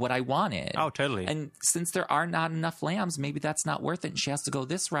got what I wanted. Oh, totally. And since there are not enough lambs, maybe that's not worth it and she has to go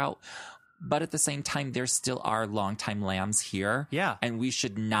this route. But at the same time, there still are longtime lambs here. Yeah. And we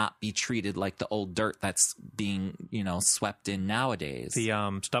should not be treated like the old dirt that's being, swept in nowadays. The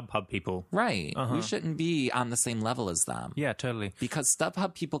StubHub people. Right. We shouldn't be on the same level as them. Yeah, totally. Because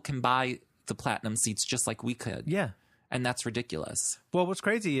StubHub people can buy the platinum seats just like we could. Yeah. And that's ridiculous. Well, what's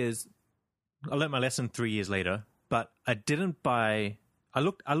crazy is I learned my lesson 3 years later, but I didn't buy... I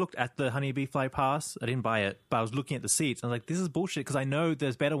looked at the Honeybee Fly Pass. I didn't buy it, but I was looking at the seats. I was like, this is bullshit because I know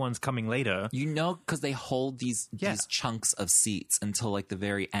there's better ones coming later. You know, because they hold these chunks of seats until like the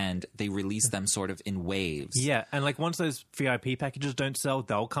very end. They release them sort of in waves. Yeah, and like once those VIP packages don't sell,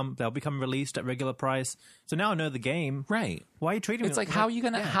 they'll become released at regular price. So now I know the game. Right. Why are you treating me? It's like how are you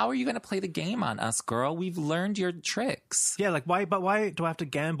gonna play the game on us, girl? We've learned your tricks. Yeah, like why do I have to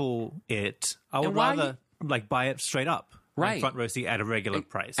gamble it? I would rather like buy it straight up. Right. Front row seat at a regular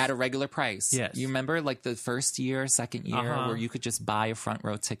price. At a regular price. Yes. You remember like the first year, second year where you could just buy a front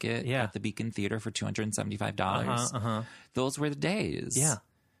row ticket at the Beacon Theater for $275? Those were the days. Yeah.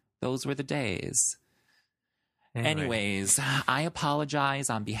 Those were the days. Anyways, I apologize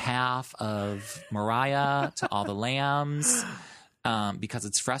on behalf of Mariah to all the lambs. Because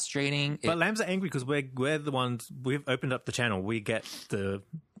it's frustrating. But lambs are angry because we're the ones, we've opened up the channel. We get the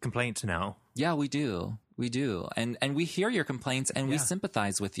complaints now. Yeah, we do. We do. And we hear your complaints and we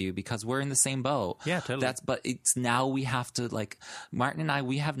sympathize with you because we're in the same boat. Yeah, totally. But it's now we have to, like, Martin and I,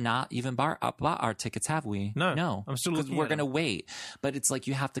 we have not even bought our tickets, have we? No. I'm still looking because we're going to wait. But it's like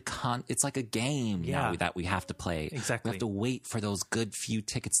you have to, it's like a game now that we have to play. Exactly. We have to wait for those good few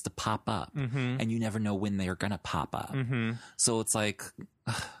tickets to pop up. And you never know when they're going to pop up. So it's like...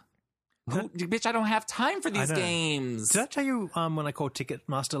 bitch, I don't have time for these games. Did I tell you when I called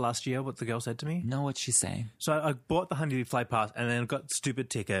Ticketmaster last year what the girl said to me? No, what'd she say? So I bought the Honeybee Fly Pass and then got stupid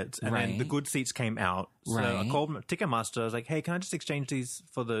tickets and then the good seats came out. So I called Ticketmaster. I was like, hey, can I just exchange these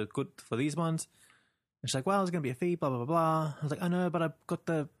for these ones? And she's like, well, there's going to be a fee, blah, blah, blah, blah. I was like, I know, but I got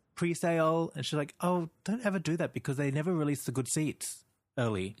the pre-sale. And she's like, oh, don't ever do that because they never release the good seats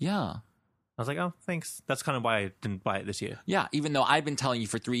early. Yeah. I was like, oh, thanks. That's kind of why I didn't buy it this year. Yeah, even though I've been telling you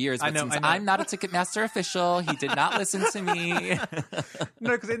for 3 years. But since I'm not a Ticketmaster official, he did not listen to me.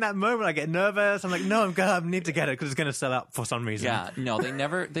 No, because in that moment I get nervous. I'm like, no, I need to get it because it's going to sell out for some reason. Yeah, no,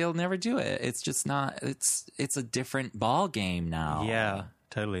 they'll never do it. It's just not, it's a different ball game now. Yeah,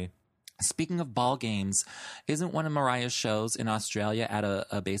 totally. Speaking of ball games, isn't one of Mariah's shows in Australia at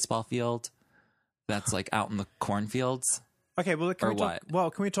a baseball field that's like out in the cornfields? Okay, well,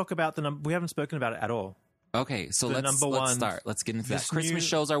 can we talk about the number? We haven't spoken about it at all. Okay, so let's start. Let's get into that. Christmas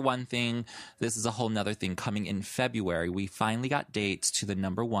shows are one thing. This is a whole nother thing coming in February. We finally got dates to the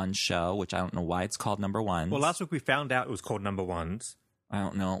number one show, which I don't know why it's called number one. Well, last week we found out it was called number ones. I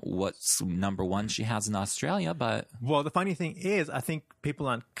don't know what's number one she has in Australia, but... Well, the funny thing is, I think people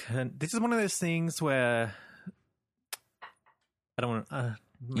aren't... This is one of those things where... I don't want to...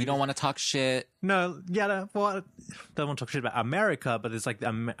 You don't want to talk shit? No, yeah, well, I don't want to talk shit about America, but there's like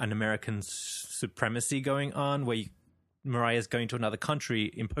an American supremacy going on where Mariah's going to another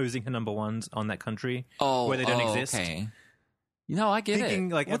country, imposing her number ones on that country where they don't exist. Okay. No, I get it.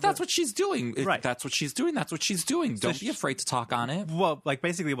 Like, well, that's what she's doing. Right. That's what she's doing. That's what she's doing. Don't be afraid to talk on it. Well, like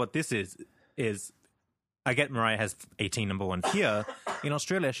basically what this is I get Mariah has 18 number ones here. In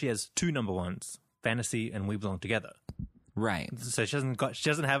Australia, she has 2 number ones, Fantasy and We Belong Together. Right. So she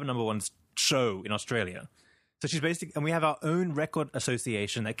doesn't have a number one show in Australia. So she's basically, and we have our own record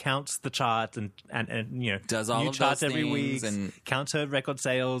association that counts the charts and you know, does all new of charts those every things week and counts her record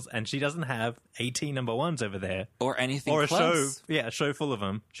sales, and she doesn't have 18 number ones over there or anything or a close. a show full of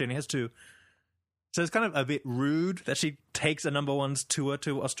them. She only has 2. So it's kind of a bit rude that she takes a number ones tour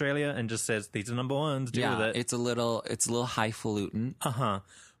to Australia and just says, these are number ones, deal with it. It's a little highfalutin.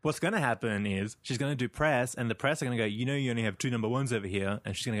 What's going to happen is she's going to do press, and the press are going to go, you know, you only have 2 number ones over here.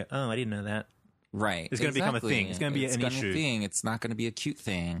 And she's going to go, oh, I didn't know that. Right. It's going to become a thing. It's going to be an issue. It's not going to be a cute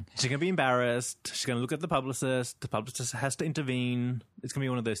thing. She's going to be embarrassed. She's going to look at the publicist. The publicist has to intervene. It's going to be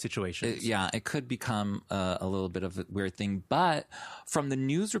one of those situations. It could become a little bit of a weird thing. But from the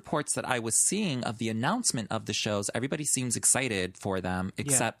news reports that I was seeing of the announcement of the shows, everybody seems excited for them,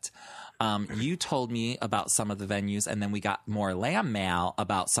 except... you told me about some of the venues, and then we got more LambMail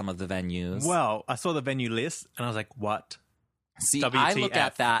about some of the venues. Well, I saw the venue list, and I was like, what? See, WTF. I look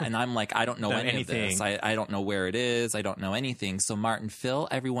at that, and I'm like, I don't know anything. Of this. I don't know where it is. I don't know anything. So, Martin, fill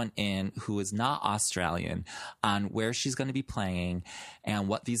everyone in who is not Australian on where she's going to be playing and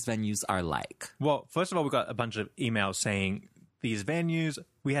what these venues are like. Well, first of all, we got a bunch of emails saying these venues,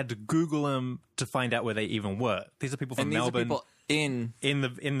 we had to Google them to find out where they even were. These are people from Melbourne. Are people in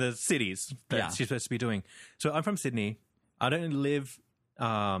the cities that she's supposed to be doing. So I'm from Sydney. I don't live.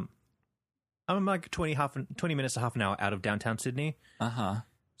 I'm like 20 minutes to half an hour out of downtown Sydney.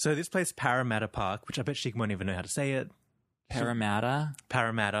 So this place, Parramatta Park, which I bet she won't even know how to say it. Parramatta.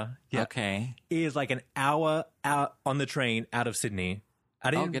 Yeah. Okay. Is like an hour out on the train out of Sydney.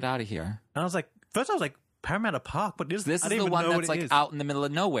 get out of here. And I was like, first I was like, Parramatta Park, but this is the one that's like out in the middle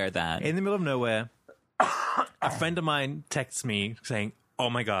of nowhere then. In the middle of nowhere. A friend of mine texts me saying, oh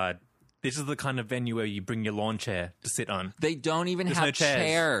my God, this is the kind of venue where you bring your lawn chair to sit on. They don't even have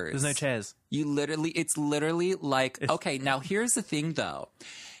chairs. There's no chairs. It's literally like, okay, now here's the thing though.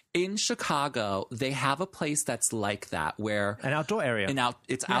 In Chicago, they have a place that's like that where... An outdoor area.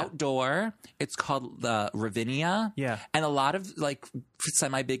 It's outdoor. It's called the Ravinia. Yeah. And a lot of like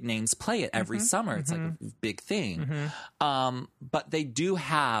semi-big names play it every summer. It's like a big thing. But they do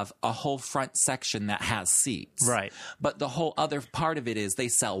have a whole front section that has seats. Right. But the whole other part of it is they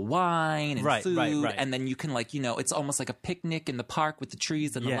sell wine and food. Right. And then you can like, it's almost like a picnic in the park with the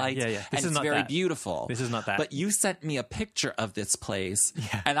trees and the lights. Yeah. And it's very beautiful. This is not that. But you sent me a picture of this place.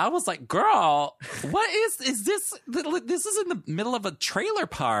 Yeah. And I was like, girl, what is this? This is in the middle of a trailer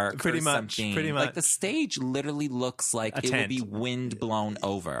park Pretty much. Like the stage literally looks like it will be wind blown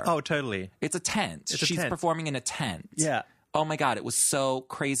over. Oh, totally. It's a tent. She's performing in a tent. Yeah. Oh my God, it was so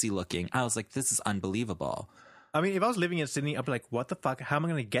crazy looking. I was like, this is unbelievable. I mean, if I was living in Sydney, I'd be like, what the fuck? How am I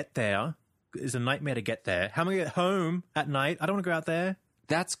going to get there? It's a nightmare to get there. How am I going to get home at night? I don't want to go out there.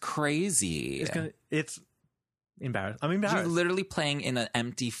 That's crazy. It's embarrassed. I'm embarrassed. You're literally playing in an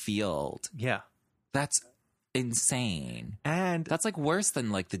empty field. Yeah. That's insane. And that's like worse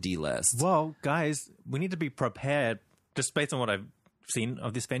than like the D-list. Well, guys, we need to be prepared just based on what I've seen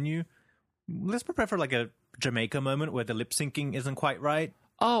of this venue. Let's prepare for like a Jamaica moment where the lip syncing isn't quite right.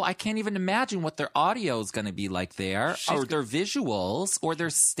 Oh, I can't even imagine what their audio is going to be like there, or their visuals, or their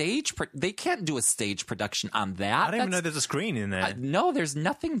stage. They can't do a stage production on that. I don't even know there's a screen in there. No, there's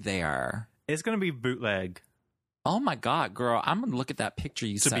nothing there. It's going to be bootleg. Oh my God, girl! I'm gonna look at that picture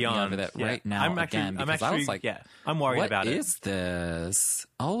you sent me of it right now I'm actually, I was like, I'm worried about it. What is this?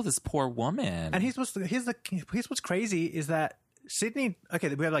 Oh, this poor woman. And here's what's crazy is that Sydney.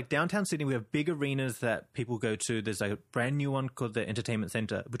 Okay, we have like downtown Sydney. We have big arenas that people go to. There's a brand new one called the Entertainment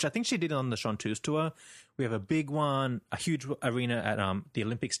Centre, which I think she did on the Chanteuse tour. We have a big one, a huge arena at the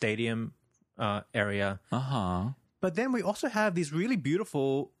Olympic Stadium area. But then we also have these really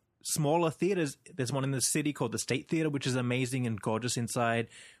beautiful smaller theaters. There's one in the city called the State Theater, which is amazing and gorgeous inside.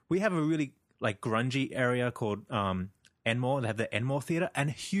 We have a really like grungy area called Enmore. They have the Enmore Theater,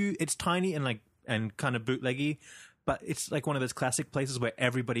 and it's tiny and kind of bootleggy, but it's like one of those classic places where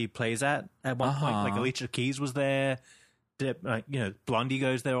everybody plays at one point. Like Alicia Keys was there. Blondie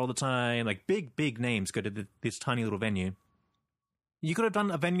goes there all the time. Like big names go to this tiny little venue. You could have done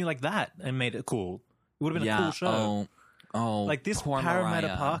a venue like that and made it cool. It would have been a cool show. Oh, like this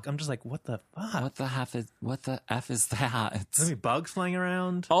Parramatta Park, I'm just like, what the fuck? What the F is that? There's be bugs flying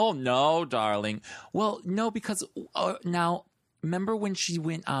around. Oh no, darling. Well, no, because now remember when she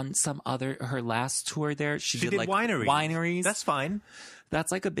went on her last tour there? She did like wineries. That's fine.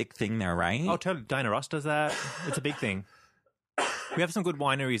 That's like a big thing there, right? Oh, totally. Dinah Ross does that. It's a big thing. We have some good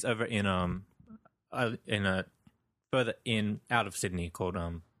wineries over in further in out of Sydney called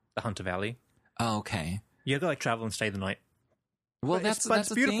the Hunter Valley. Oh, okay. You have to like travel and stay the night. Well, that's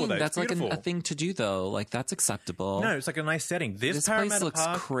a beautiful, thing. Though. That's like a thing to do, though. Like that's acceptable. No, it's like a nice setting. This place looks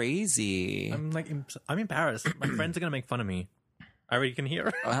Park, crazy. I'm embarrassed. My friends are gonna make fun of me. I already can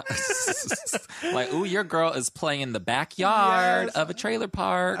hear. Like, ooh, your girl is playing in the backyard of a trailer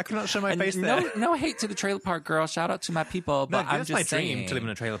park. I cannot show my face there. No hate to the trailer park girl. Shout out to my people. But I'm just saying, my dream to live in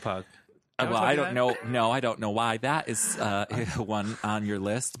a trailer park. Well, I don't know. No, I don't know why that is one on your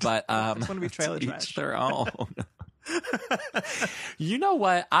list. But I just want to be trailer each their own. You know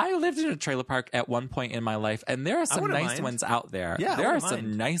what? I lived in a trailer park at one point in my life, and there are some nice ones out there. Yeah, there are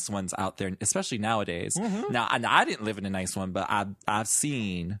some nice ones out there, especially nowadays. Now, and I didn't live in a nice one, but I've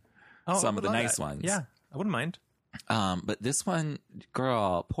seen some of the nice ones. Yeah, I wouldn't mind. But this one,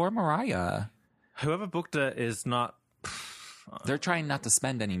 girl, poor Mariah. Whoever booked it is not. They're trying not to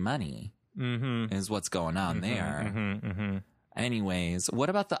spend any money. Is what's going on there. Anyways, what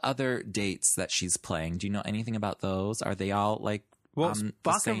about the other dates that she's playing? Do you know anything about those? Are they all like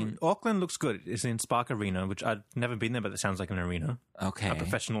Auckland looks good. It's in Spark Arena, which I've never been there, but it sounds like an arena. Okay. A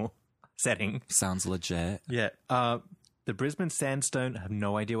professional setting. Sounds legit. Yeah. The Brisbane Sandstone, I have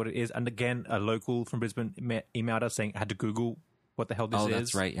no idea what it is. And again, a local from Brisbane emailed us saying I had to Google what the hell this is. Oh,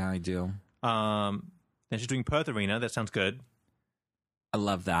 that's right. Yeah, I do. Then she's doing Perth Arena. That sounds good. I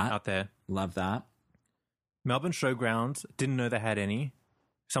love that. Out there. Love that. Melbourne Showgrounds, didn't know they had any.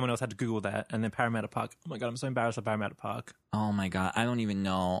 Someone else had to Google that. And then Parramatta Park. Oh my God, I'm so embarrassed of Parramatta Park. Oh my God, I don't even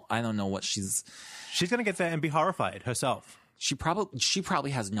know. I don't know what she's going to get there and be horrified herself. She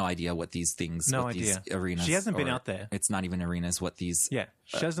probably has no idea what these things, these arenas. She hasn't been out there. It's not even arenas. What these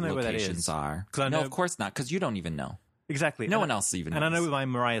she doesn't know where that is. Are. No, of course not, because you don't even know. Exactly. No one else even knows. And I know with my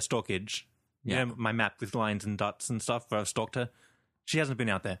Mariah stalkage, my map with lines and dots and stuff where I've stalked her, she hasn't been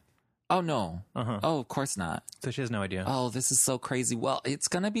out there. Oh, no. Oh, of course not. So she has no idea. Oh, this is so crazy. Well, it's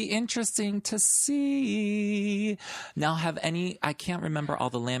going to be interesting to see. Now, I can't remember all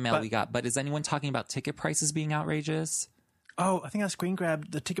the LambMail we got, but is anyone talking about ticket prices being outrageous? Oh, I think I screen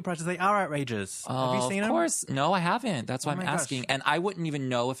grabbed the ticket prices. They are outrageous. Have you seen them? Of course. No, I haven't. That's why I'm asking. And I wouldn't even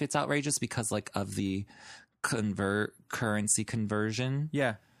know if it's outrageous because of the currency conversion.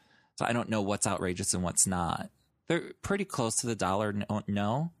 Yeah. So I don't know what's outrageous and what's not. They're pretty close to the dollar.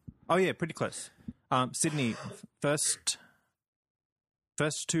 No? Oh, yeah, pretty close. Sydney, first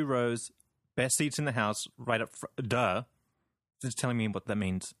 2 rows, best seats in the house, right up front. Duh. Just telling me what that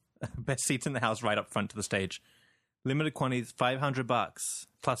means. Best seats in the house, right up front to the stage. Limited quantities, $500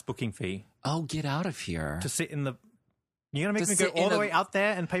 plus booking fee. Oh, get out of here. To sit in the... You're going to make me go all the way out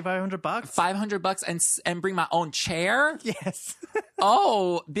there and pay $500? $500 and bring my own chair? Yes.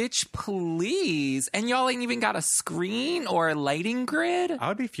 Oh, bitch, please. And y'all ain't even got a screen or a lighting grid? I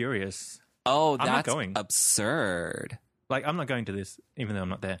would be furious. Oh, I'm not going. Absurd. Like, I'm not going to this, even though I'm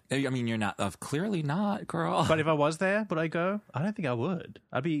not there. I mean, you're not. Clearly not, girl. But if I was there, would I go? I don't think I would.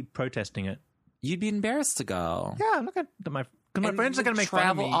 I'd be protesting it. You'd be embarrassed to go. Yeah, look at my friends are going to make fun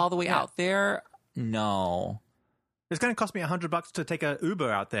of me. Travel all the way out there? No. It's going to cost me $100 to take a Uber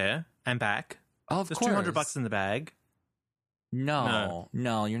out there and back. Oh, of There's course. $200 in the bag. No,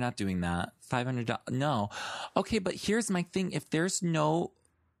 you're not doing that. $500. No. Okay, but here's my thing. If there's no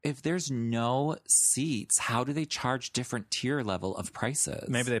seats, how do they charge different tier level of prices?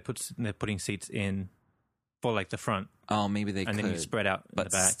 Maybe they're putting seats in for like the front. Oh, maybe they could. And then you spread out in the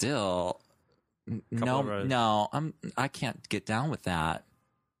back. But still, no, I can't get down with that.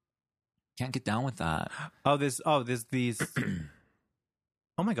 Can't get down with that. There's these.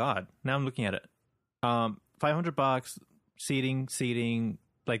 Oh my God! Now I'm looking at it. $500 seating.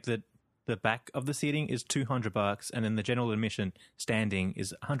 Like the back of the seating is $200, and then the general admission standing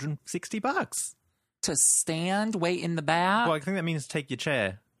is $160. To stand, wait in the back. Well, I think that means take your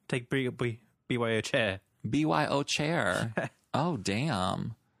chair. Take BYO chair. BYO chair. Oh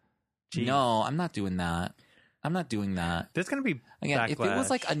damn! Jeez. No, I'm not doing that. I'm not doing that. There's going to be again. backlash. If it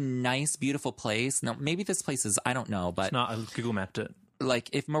was like a nice, beautiful place, no, maybe this place is. I don't know, but it's not. I Google mapped it. Like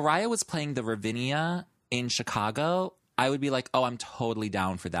if Mariah was playing the Ravinia in Chicago, I would be like, oh, I'm totally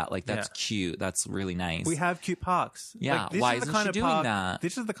down for that. Like that's cute. That's really nice. We have cute parks. Yeah. Like, why isn't she doing that?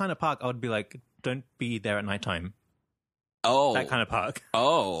 This is the kind of park I would be like, don't be there at nighttime. Oh, that kind of park.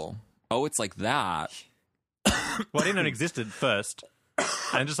 Oh, it's like that. Well, I didn't know it existed first.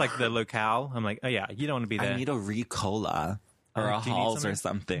 And just like the locale, I'm like, oh yeah, you don't want to be there. I need a Ricola or a Halls or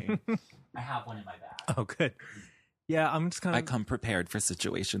something. I have one in my bag. Oh, good. Yeah, I'm just kind of... I come prepared for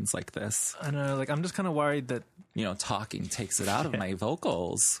situations like this. I know, like I'm just kind of worried that... talking takes it out of my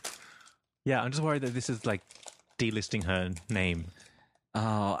vocals. Yeah, I'm just worried that this is like delisting her name.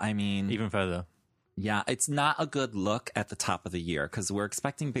 Oh, I mean... Even further. Yeah, it's not a good look at the top of the year because we're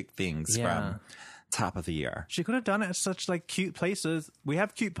expecting big things from... top of the year. She could have done it at such like cute places. We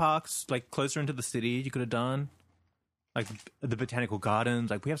have cute parks like closer into the city. You could have done like the botanical gardens.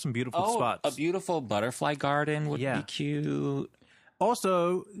 Like we have some beautiful spots. A beautiful butterfly garden would be cute.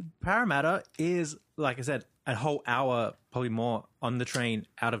 Also, Parramatta is, like I said, a whole hour, probably more, on the train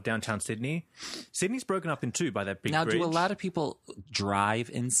out of downtown Sydney. Sydney's broken up in two by that big bridge. Now, do a lot of people drive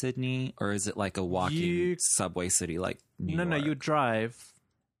in Sydney, or is it like a walking subway city like New York? No, you drive.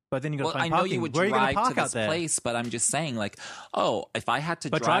 But then you got to find parking. I know you would Where drive park to this place, but I'm just saying, like, if I had to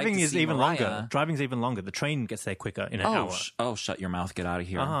drive driving to is see even Mariah, longer. Driving's even longer. The train gets there quicker in an hour. Shut your mouth. Get out of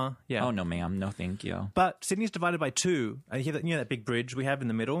here. Yeah. Oh, no, ma'am. No, thank you. But Sydney's divided by two. You know that big bridge we have in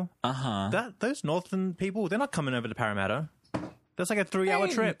the middle? Those northern people, they're not coming over to Parramatta. That's like a 3-hour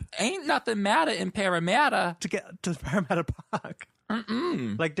trip. Ain't nothing matter in Parramatta. To get to Parramatta Park.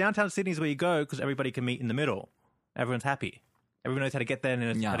 Like downtown Sydney's where you go because everybody can meet in the middle. Everyone's happy. Everyone knows how to get there and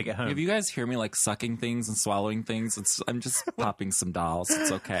knows how to get home. If you guys hear me like sucking things and swallowing things, I'm just popping some dolls.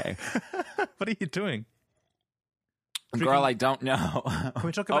 It's okay. What are you doing? Girl, I don't know. Can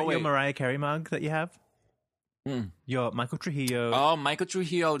we talk about your Mariah Carey mug that you have? Your Michael Trujillo. Oh, Michael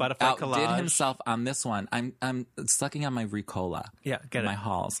Trujillo butterfly outdid collage. himself on this one. I'm sucking on my Ricola. Yeah, get it. My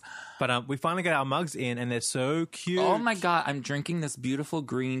Halls. But we finally got our mugs in, and they're so cute. Oh my God, I'm drinking this beautiful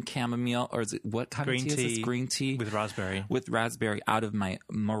green chamomile, or is it what kind of tea is this? Green tea with raspberry. With raspberry out of my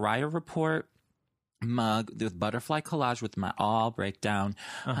Mariah Report mug with butterfly collage with my all breakdown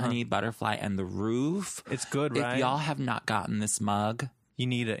honey butterfly and the roof. It's good, right? If y'all have not gotten this mug, You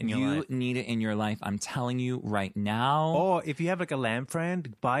need it in your life. You need it in your life. I'm telling you right now. Or if you have like a lamb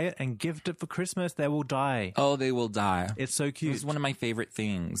friend, buy it and gift it for Christmas. They will die. Oh, they will die. It's so cute. It's one of my favorite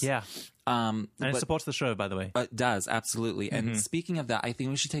things. Yeah. And it supports the show, by the way. It does, absolutely. Mm-hmm. And speaking of that, I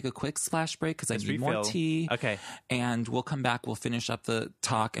think we should take a quick splash break because I need more tea. Okay. And we'll come back. We'll finish up the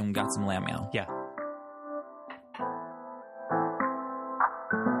talk and we got some LambMail. Yeah.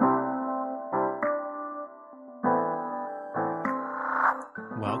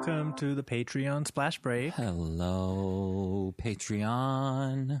 Welcome to the Patreon Splash Break. Hello,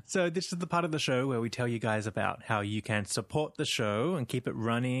 Patreon. So this is the part of the show where we tell you guys about how you can support the show and keep it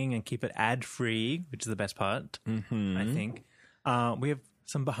running and keep it ad-free, which is the best part, I think. We have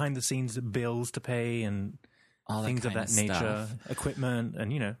some behind-the-scenes bills to pay and all things of that nature, equipment,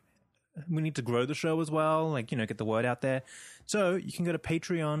 and, you know, we need to grow the show as well, like, you know, get the word out there. So you can go to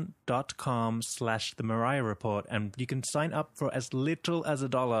patreon.com/The Mariah Report and you can sign up for as little as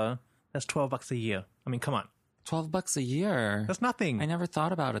 $1. That's $12 a year. I mean, come on. $12 a year. That's nothing. I never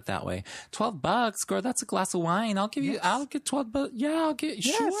thought about it that way. $12, girl, that's a glass of wine. I'll give you, I'll get $12. Yeah, I'll get,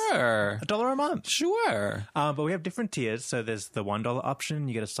 sure. $1 a month. Sure. But we have different tiers. So there's the $1 option.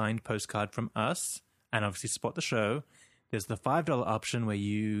 You get a signed postcard from us and obviously support the show. There's the $5 option where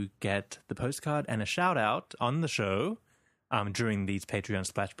you get the postcard and a shout out on the show during these Patreon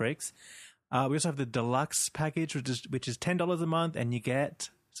splash breaks. We also have the deluxe package, which is $10 a month, and you get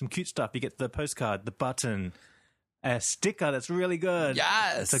some cute stuff. You get the postcard, the button, a sticker that's really good.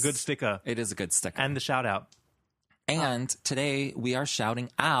 Yes. It's a good sticker. It is a good sticker. And the shout out. And today we are shouting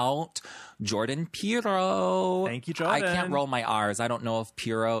out Jordan Piro. Thank you, Jordan. I can't roll my R's. I don't know if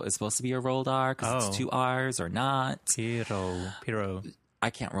Piro is supposed to be a rolled R because it's 2 R's or not. Piro. I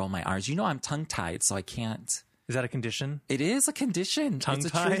can't roll my R's. You know I'm tongue-tied, so I can't. Is that a condition? It is a condition. Tongue-tied?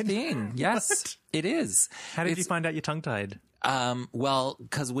 It's a true thing. Yes, it is. How did you find out you're tongue-tied? Well,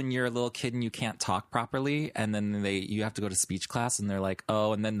 because when you're a little kid and you can't talk properly, and then you have to go to speech class, and they're like,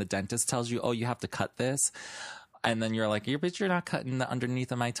 oh, and then the dentist tells you, oh, you have to cut this. And then you're like, but you're not cutting the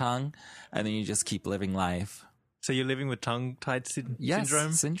underneath of my tongue. And then you just keep living life. So you're living with tongue-tied syndrome? Yes,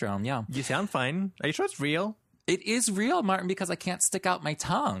 syndrome, yeah. You sound fine. Are you sure it's real? It is real, Martin, because I can't stick out my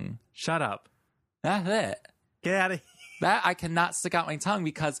tongue. Shut up. That's it. Get out of here. That I cannot stick out my tongue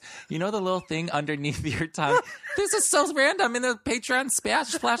because you know the little thing underneath your tongue? This is so random in the Patreon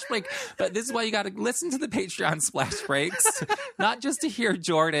splash break. But this is why you got to listen to the Patreon splash breaks. Not just to hear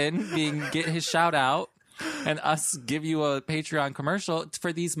Jordan get his shout out. And us give you a Patreon commercial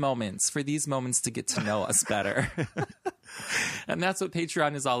for these moments to get to know us better. And that's what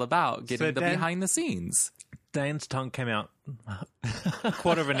Patreon is all about, getting the behind the scenes. Dan's tongue came out a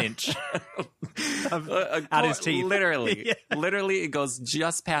quarter of an inch out his teeth. Literally. Yeah. Literally, it goes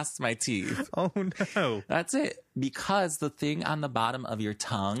just past my teeth. Oh, no. That's it. Because the thing on the bottom of your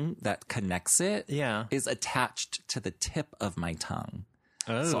tongue that connects it is attached to the tip of my tongue.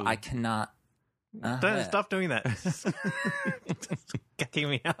 Oh. So I cannot... Don't stop doing that. Getting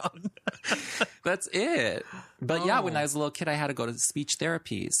me out. That's it. But yeah, when I was a little kid, I had to go to speech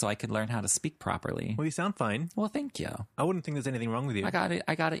therapy so I could learn how to speak properly. Well, you sound fine. Well, thank you. I wouldn't think there's anything wrong with you.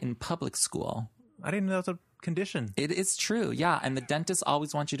 I got it in public school. I didn't know that was a condition. It is true, yeah. And the dentist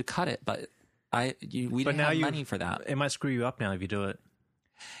always wants you to cut it, but we didn't have money for that. It might screw you up now if you do it.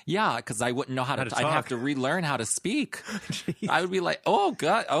 Yeah, because I wouldn't know how to I'd have to relearn how to speak. Jeez. I would be like, oh,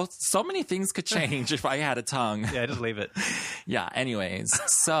 God, so many things could change if I had a tongue. Yeah, just leave it. Yeah, anyways.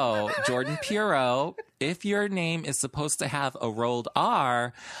 So, Jordan Piro, if your name is supposed to have a rolled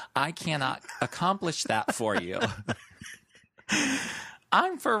R, I cannot accomplish that for you.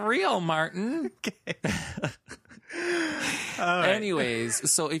 I'm for real, Martin. Okay. All right.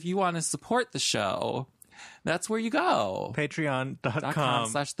 Anyways, so if you want to support the show... That's where you go.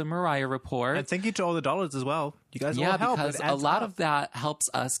 Patreon.com/The Mariah Report. And thank you to all the dollars as well. You guys all help. Yeah, because a lot of that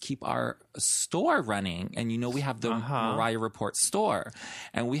helps us keep our store running. And you know, we have the Mariah Report store.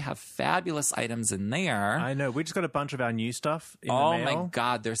 And we have fabulous items in there. I know. We just got a bunch of our new stuff in the mail. Oh, my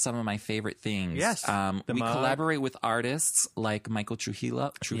God. They're some of my favorite things. Yes. We collaborate with artists like Michael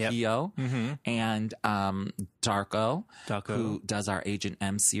Trujillo and Darko, who does our Agent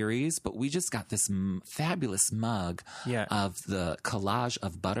M series. But we just got this fabulous mug of the collage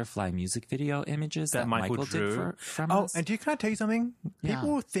of butterfly music video images that Michael did from us. And can I tell you something?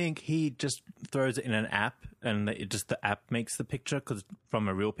 People think he just throws it in an app and the app makes the picture from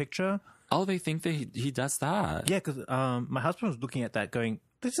a real picture. Oh, they think that he does that. Yeah, because my husband was looking at that going,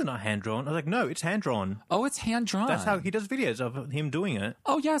 this is not hand-drawn. I was like, no, it's hand-drawn. Oh, it's hand-drawn. That's how he does videos of him doing it.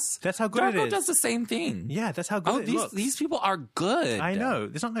 Oh, yes. That's how good Darko it is. does the same thing. Yeah, that's how good it looks. These people are good. I know.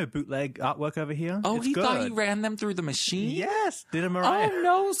 There's not no bootleg artwork over here. Oh, it's he good. thought he ran them through the machine? Yes. Did a Mariah. Oh,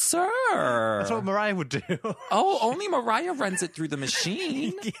 no, sir. That's what Mariah would do. Oh, only Mariah runs it through the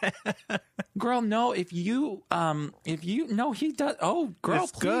machine. Yeah. Girl, no, if you, no, he does. Oh, girl,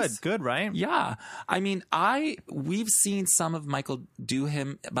 it's please. Good, right? Yeah. I mean, we've seen some of Michael do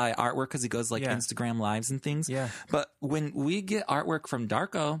him by artwork because he goes like Instagram lives and things. Yeah. But when we get artwork from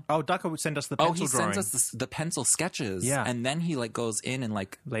Darko. Oh, Darko would send us the pencil drawing. He sends us the pencil sketches. Yeah. And then he like goes in and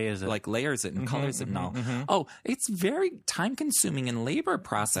like layers it and colors it and all. Oh, it's very time consuming and labor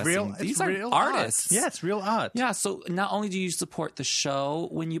processing. These are real artists. Art. Yeah, it's real art. Yeah. So not only do you support the show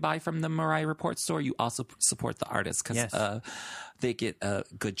when you buy from the Mariah Report store, you also support the artists because they get a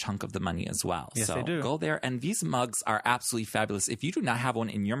good chunk of the money as well. Yes, so they do. Go there. And these mugs are absolutely fabulous. If you do not have one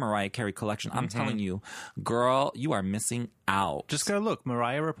in your Mariah Carey collection, I'm telling you, girl, you are missing out. Just go look,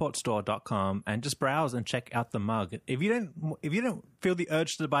 MariahReportStore.com, and just browse and check out the mug. If you don't feel the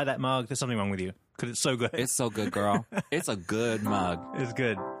urge to buy that mug, there's something wrong with you because it's so good. It's so good, girl. It's a good mug. It's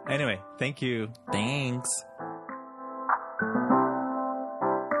good. Anyway, thank you. Thanks.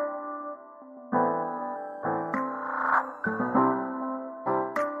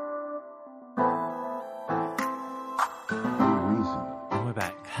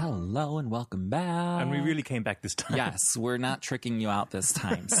 Hello and welcome back. And we really came back this time. Yes, we're not tricking you out this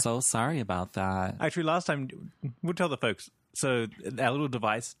time. So sorry about that. Actually, last time, we'll tell the folks. So our little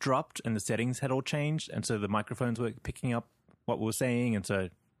device dropped and the settings had all changed. And so the microphones were picking up what we were saying. And so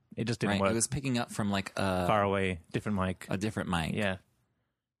it just didn't work. It was picking up from like a... far away, different mic. A different mic. Yeah.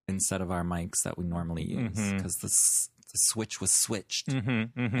 Instead of our mics that we normally use. Because the switch was switched and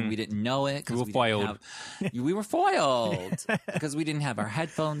we didn't know it. We were foiled. We were foiled because we didn't have our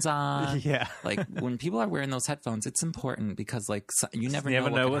headphones on. Yeah. Like when people are wearing those headphones, it's important because like you never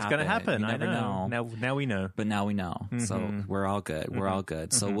know what's going to happen. You never know. Now we know. But now we know. So we're all good. We're all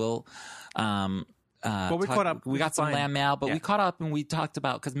good. So we'll, well, we caught up. We got some LambMail, but we caught up and we talked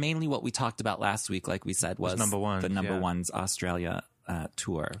about, because mainly what we talked about last week, like we said, was number one. The number one's Australia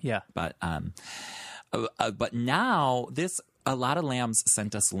tour. Yeah. But now a lot of lambs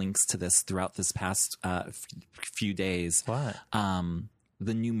sent us links to this throughout this past few days. What?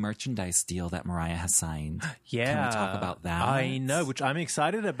 The new merchandise deal that Mariah has signed. Yeah. Can we talk about that? I know, which I'm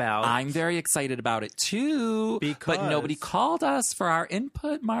excited about. I'm very excited about it too. But nobody called us for our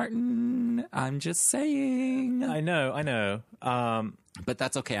input, Martin. I'm just saying. I know. But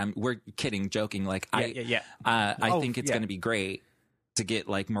that's okay. We're kidding, joking. Like I think it's going to be great to get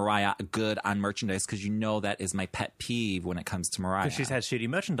like Mariah good on merchandise because that is my pet peeve when it comes to Mariah. Because she's had shitty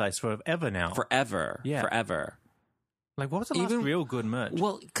merchandise forever now. Forever. Like, what was the last real good merch?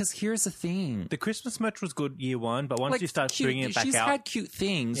 Well, because here's the thing. The Christmas merch was good year one, but once you start bringing it back she's out... had cute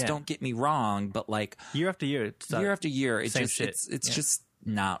things, don't get me wrong, but like... Year after year, it's just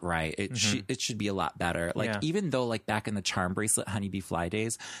not right. It should be a lot better. Like even though like back in the Charm Bracelet Honeybee Fly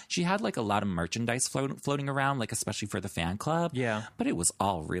days, she had like a lot of merchandise floating around, like especially for the fan club. Yeah, but it was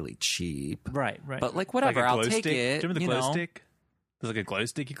all really cheap. Right. But like whatever, I'll take it. Do you remember the glow stick? There's like a glow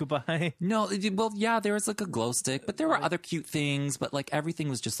stick you could buy. No, well, yeah, there was like a glow stick, but there were other cute things. But like everything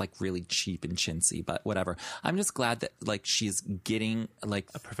was just like really cheap and chintzy. But whatever. I'm just glad that like she's getting like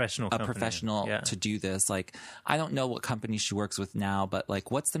a professional to do this. Like I don't know what company she works with now, but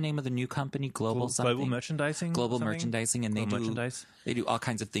like what's the name of the new company? Global Merchandising. Global Merchandising, and they do all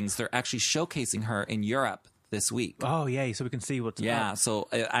kinds of things. They're actually showcasing her in Europe this week. Oh, yay. So we can see what's up. So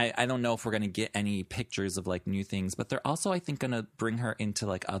I don't know if we're going to get any pictures of like new things, but they're also, I think, going to bring her into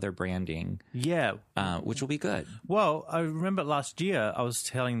like other branding. Yeah. Which will be good. Well, I remember last year I was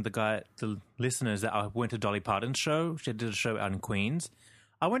telling the listeners that I went to Dolly Parton's show. She did a show out in Queens.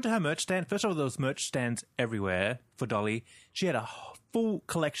 I went to her merch stand. First of all, there was merch stands everywhere for Dolly. She had a full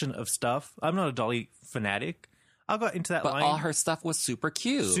collection of stuff. I'm not a Dolly fanatic. I got into that line. But all her stuff was super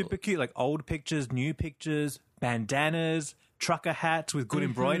cute. Super cute, like old pictures, new pictures, bandanas, trucker hats with good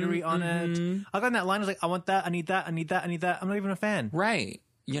embroidery on it. I got in that line. I was like, I want that. I need that. I need that. I need that. I'm not even a fan. Right.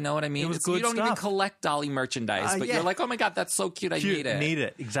 You know what I mean? It was good you don't stuff. even collect Dolly merchandise, but you're like, oh my God, that's so cute. I need it. Need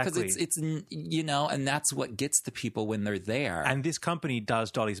it. Exactly. Because it's and that's what gets the people when they're there. And this company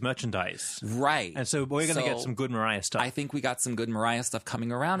does Dolly's merchandise. Right. And so we're going to get some good Mariah stuff. I think we got some good Mariah stuff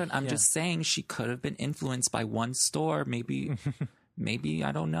coming around. And I'm just saying she could have been influenced by one store. Maybe,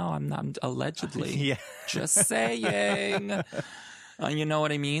 I don't know. I'm not allegedly. Yeah. Just saying. You know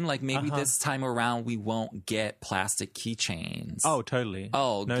what I mean? Like maybe this time around we won't get plastic keychains. Oh, totally.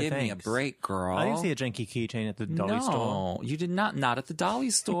 Oh, no, give thanks. me a break, girl. I didn't see a janky keychain at the Dolly store. No, you did not. Not at the Dolly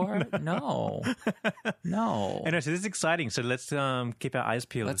store. No. Anyway, so this is exciting. So let's keep our eyes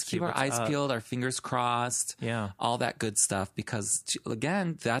peeled. Let's keep our eyes peeled, our fingers crossed. Yeah. All that good stuff because,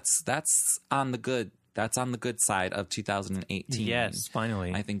 again, that's on the good. That's on the good side of 2018. Yes,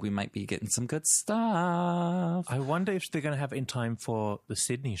 finally. I think we might be getting some good stuff. I wonder if they're going to have it in time for the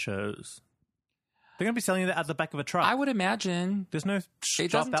Sydney shows. They're going to be selling that at the back of a truck. I would imagine. There's no It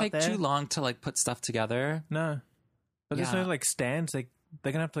doesn't take too long to like put stuff together. No. But there's no like stands. They're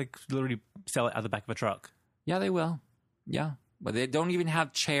going to have to like literally sell it at the back of a truck. Yeah, they will. Yeah. But they don't even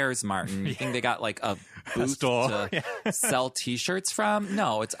have chairs, Martin. You think they got like a booth to sell T-shirts from?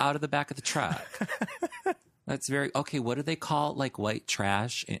 No, it's out of the back of the truck. That's very... Okay, what do they call like white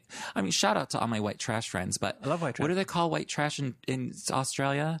trash? I mean, shout out to all my white trash friends, but... I love white trash. What do they call white trash in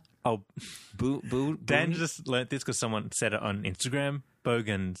Australia? Oh. Boo. Dan just learned this because someone said it on Instagram.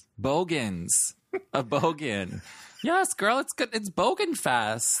 Bogans. Bogans. A bogan. Yes, girl, it's good. It's Bogan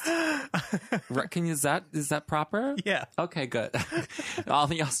Fest. Is that proper? Yeah. Okay, good. All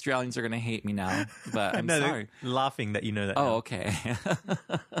the Australians are going to hate me now, but I'm sorry. Laughing that you know that. Oh, now. okay.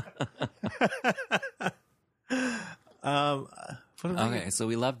 Okay, so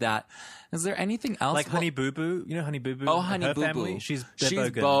we love that. Is there anything else? Like Honey Boo Boo? You know Honey Boo Boo? Oh, Honey Her Boo family? Boo. She's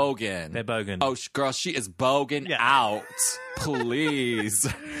bogan. They're bogan. Oh, girl, she is bogan out.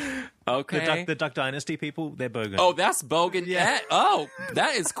 Please. Okay. The Duck Dynasty people, they're bogan. Oh, that's bogan. Yeah.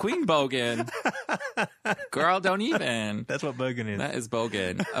 That is Queen Bogan. Girl, don't even. That's what bogan is. That is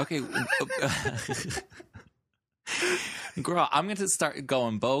bogan. Okay. Girl, I'm going to start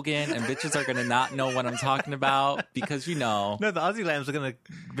going bogan, and bitches are going to not know what I'm talking about because No, the Aussie lambs are going to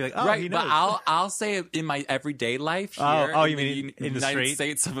be like, oh, right, he knows. but I'll say it in my everyday life here you mean in the United street?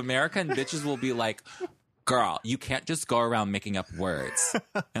 States of America, and bitches will be like, girl, you can't just go around making up words.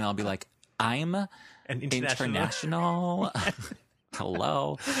 And I'll be like, I'm An international.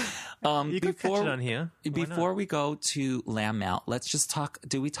 Hello. You could catch it on here. Before we go to LambMail, let's just talk.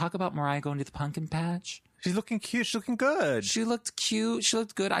 Do we talk about Mariah going to the pumpkin patch? She's looking cute. She's looking good. She looked cute. She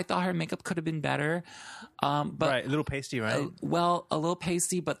looked good. I thought her makeup could have been better. But right, a little pasty, right? A little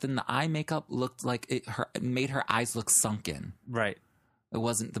pasty, but then the eye makeup looked like it made her eyes look sunken. Right. It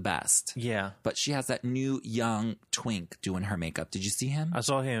wasn't the best. Yeah. But she has that new young twink doing her makeup. Did you see him? I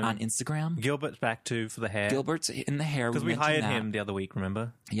saw him. On Instagram. Gilbert's back too for the hair. Gilbert's in the hair. Because we hired him the other week,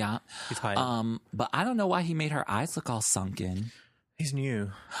 remember? Yeah. He's hired. But I don't know why he made her eyes look all sunken. He's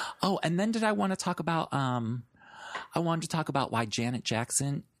new. Oh, and then I wanted to talk about why Janet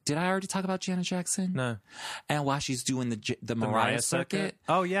Jackson... Did I already talk about Janet Jackson? No. And why she's doing the Mariah circuit?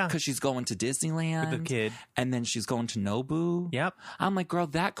 Oh, yeah. Because she's going to Disneyland. With the kid. And then she's going to Nobu. Yep. I'm like, girl,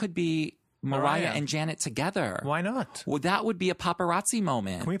 that could be Mariah and Janet together. Why not? Well, that would be a paparazzi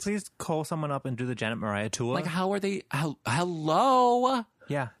moment. Can we please call someone up and do the Janet Mariah tour? Like, how are they... Hello?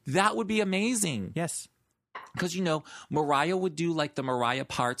 Yeah. That would be amazing. Yes. Because, Mariah would do, like, the Mariah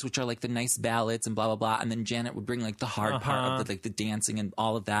parts, which are, like, the nice ballads and blah, blah, blah. And then Janet would bring, like, the hard part of the dancing and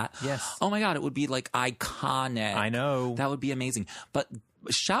all of that. Yes. Oh, my God. It would be, like, iconic. I know. That would be amazing. But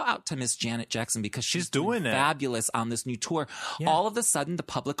shout out to Miss Janet Jackson because she's doing fabulous on this new tour. Yeah. All of a sudden, the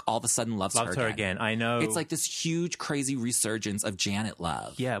public loves her again. I know. It's like this huge, crazy resurgence of Janet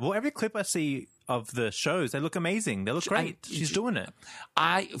love. Yeah. Well, every clip I see of the shows, they look amazing. They look great. She's doing it.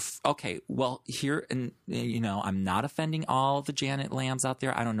 Well, here, and I'm not offending all the Janet lambs out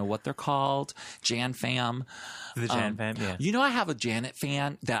there. I don't know what they're called. Jan fam. The Jan fam, yeah. I have a Janet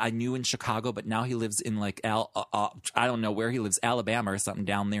fan that I knew in Chicago, but now he lives in like I don't know where he lives, Alabama or something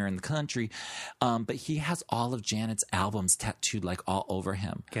down there in the country. But he has all of Janet's albums tattooed like all over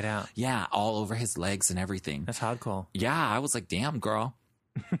him. Get out. Yeah, all over his legs and everything. That's hardcore. Yeah, I was like, damn, girl.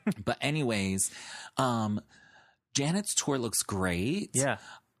 But anyways, Janet's tour looks great. Yeah.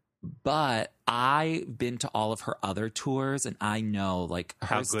 But I've been to all of her other tours, and I know like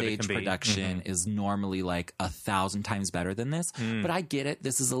her stage production is normally like 1,000 times better than this. But I get it.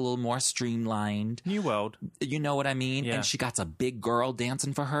 This is a little more streamlined. New world. You know what I mean? Yeah. And she got a big girl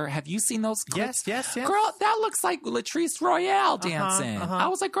dancing for her. Have you seen those clips? Yes. Girl, that looks like Latrice Royale dancing. I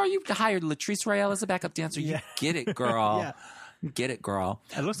was like, girl, you hired Latrice Royale as a backup dancer. You get it, girl. Yeah. Get it, girl.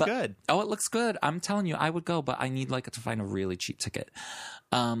 It looks good. Oh, it looks good. I'm telling you, I would go, but I need to find a really cheap ticket.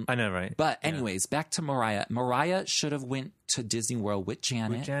 I know, right? But anyways, back to Mariah. Mariah should have went to Disney World with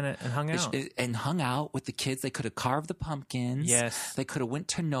Janet. And hung out. And hung out with the kids. They could have carved the pumpkins. Yes. They could have went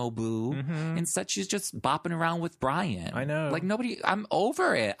to Nobu. Instead, she's just bopping around with Brian. I know. Like I'm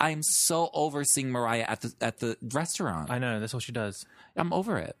over it. I'm so over seeing Mariah at the restaurant. I know. That's what she does. I'm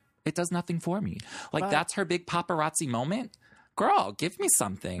over it. It does nothing for me. That's her big paparazzi moment. Girl, give me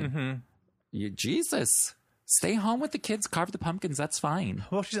something. Jesus. Stay home with the kids, carve the pumpkins. That's fine.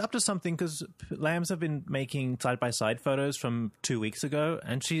 Well, she's up to something because Lambs have been making side-by-side photos from 2 weeks ago,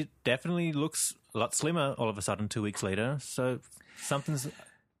 and she definitely looks a lot slimmer all of a sudden 2 weeks later. So something's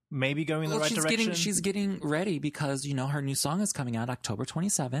maybe going in the right direction. She's getting ready because, her new song is coming out October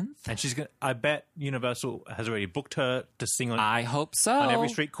 27th. And I bet Universal has already booked her to sing on... I hope so. On every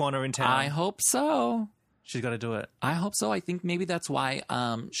street corner in town. I hope so. She's got to do it. I hope so. I think maybe that's why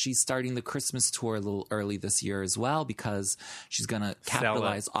she's starting the Christmas tour a little early this year as well, because she's going to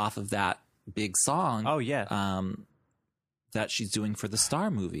capitalize off of that big song. Oh, yeah. That she's doing for the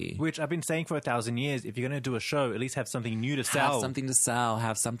Star movie. Which I've been saying for 1,000 years, if you're going to do a show, at least have something new to sell. Have something to sell.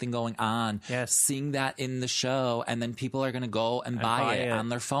 Have something going on. Yes. Sing that in the show, and then people are going to go and buy it on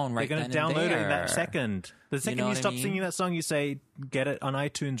their phone right then and there. They're going to download it in that second. The second you stop singing that song, you say, get it on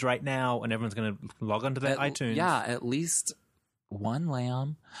iTunes right now, and everyone's going to log onto that iTunes. Yeah, at least one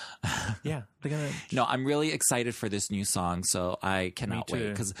lamb. Yeah, they're gonna. No, I'm really excited for this new song, so I cannot wait.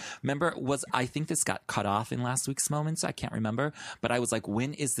 Because remember, I think this got cut off in last week's Moments. I can't remember, but I was like,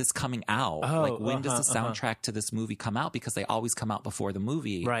 when is this coming out? Oh, when does the soundtrack to this movie come out? Because they always come out before the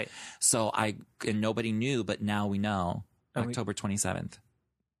movie, right? So and nobody knew, but now we know. October 27th.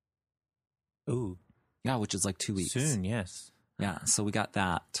 Ooh, yeah, which is like 2 weeks soon. Yes. Yeah, so we got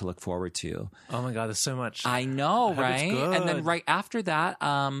that to look forward to. Oh my God, there's so much. I know, right? And then right after that,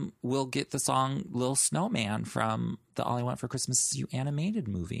 we'll get the song Little Snowman from the All I Want for Christmas Is You animated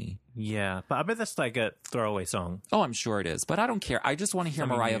movie. Yeah, but I bet that's like a throwaway song. Oh, I'm sure it is, but I don't care. I just want to hear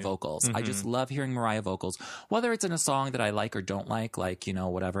Mariah vocals. I just love hearing Mariah vocals. Whether it's in a song that I like or don't like,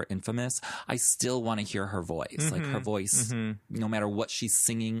 whatever, Infamous, I still want to hear her voice. Like her voice, no matter what she's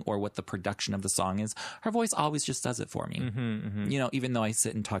singing or what the production of the song is, her voice always just does it for me. Even though I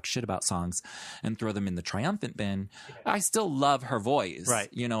sit and talk shit about songs and throw them in the triumphant bin, I still love her voice. Right.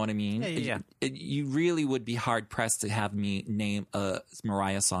 You know what I mean? Yeah. You really would be hard-pressed to have me name a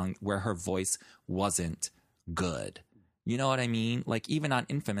Mariah song where her voice wasn't good. You know what I mean? Like, even on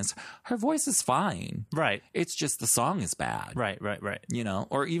Infamous, her voice is fine. Right. It's just the song is bad. Right.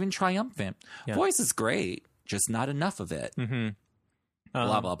 Or even Triumphant. Yeah. Voice is great, just not enough of it.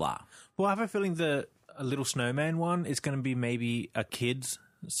 Blah, blah, blah. Well, I have a feeling the Little Snowman one is going to be maybe a kid's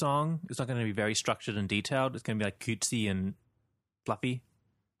song. It's not going to be very structured and detailed. It's going to be like cutesy and fluffy.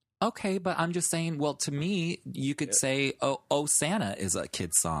 Okay, but I'm just saying, well, to me, you could say, oh, Santa is a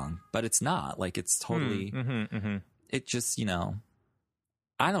kid's song, but it's not. Like, it's totally, it just,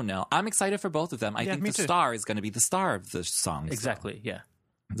 I don't know. I'm excited for both of them. I think the star is going to be the star of the song. Exactly, yeah.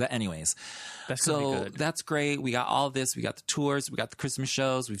 But anyways, that's that's great. We got all this. We got the tours. We got the Christmas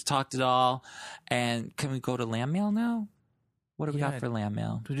shows. We've talked it all. And can we go to LambMail now? What do we got for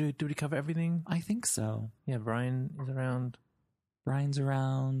LambMail? Did we cover everything? I think so. Yeah, Brian is around. Brian's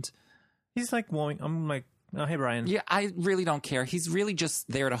around. He's like warming. I'm like, oh, hey, Brian. Yeah, I really don't care. He's really just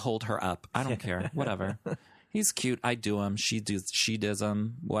there to hold her up. I don't care. Whatever. He's cute. I do him. She does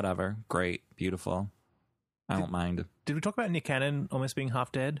him. Whatever. Great. Beautiful. I don't mind. Did we talk about Nick Cannon almost being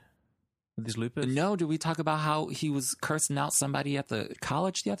half dead with his lupus? No. Did we talk about how he was cursing out somebody at the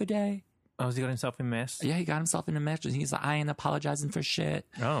college the other day? Oh, has he got himself in a mess? Yeah, he got himself in a mess. And he's like, I ain't apologizing for shit.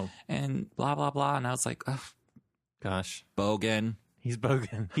 Oh. And blah, blah, blah. And I was like, oh. Gosh. Bogan. He's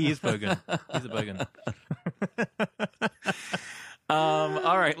bogan. He is bogan. He's a bogan.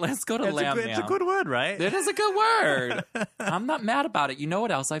 All right, let's go to LambMail. It's a good word, right? It is a good word. I'm not mad about it. You know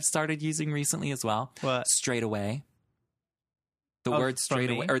what else I've started using recently as well? What? Straight away. The word straight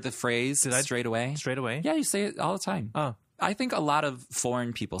away, or the phrase straight away. Straight away? Yeah, you say it all the time. Oh. I think a lot of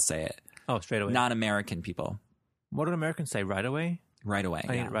foreign people say it. Oh, straight away. Non-American people. What do Americans say? Right away? Right away.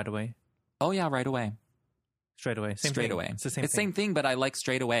 I need right away. Oh, yeah, right away. Straight away. Straight away. It's the same thing. Same thing, but I like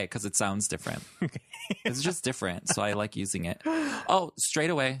straight away because it sounds different. It's just different, so I like using it. Oh, straight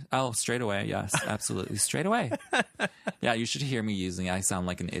away. Oh, straight away. Yes, absolutely. Straight away. Yeah, you should hear me using it. I sound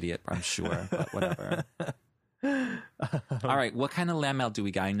like an idiot, I'm sure, but whatever. All right, what kind of LambMail do we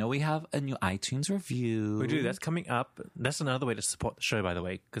got? I know we have a new iTunes review. We do. That's coming up. That's another way to support the show, by the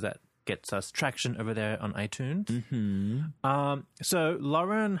way, because that gets us traction over there on iTunes. Mm-hmm. So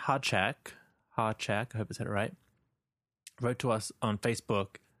Lauren Harchak, I hope I said it right, wrote to us on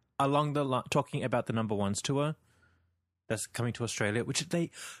Facebook talking about the number ones tour that's coming to Australia, which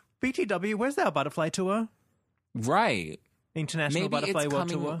BTW, where's our butterfly tour? Right. International Butterfly World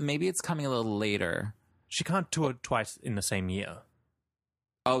Tour. Maybe it's coming a little later. She can't tour twice in the same year.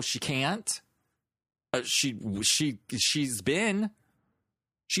 Oh, she can't? She's been.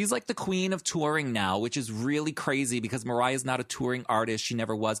 She's like the queen of touring now, which is really crazy because Mariah's not a touring artist. She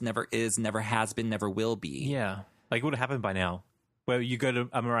never was, never is, never has been, never will be. Yeah. Like it would have happened by now. Where you go to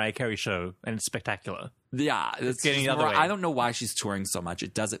a Mariah Carey show and it's spectacular. Yeah. It's getting the other way. I don't know why she's touring so much.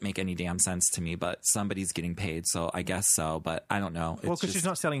 It doesn't make any damn sense to me, but somebody's getting paid, so I guess so, but I don't know. Well, because she's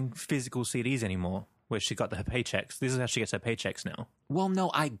not selling physical CDs anymore, where she got her paychecks. This is how she gets her paychecks now. Well,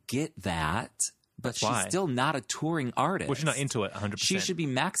 no, I get that, but she's still not a touring artist. Well, she's not into it 100%. She should be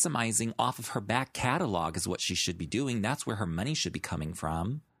maximizing off of her back catalog is what she should be doing. That's where her money should be coming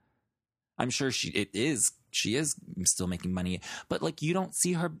from. I'm sure she is still making money, but like you don't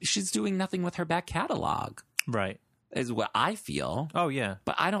see her. She's doing nothing with her back catalog, right? Is what I feel. Oh yeah,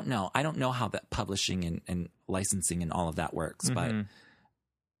 but I don't know. I don't know how that publishing and licensing and all of that works. Mm-hmm.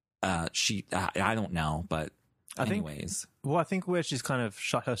 But I don't know. But anyways, I think where she's kind of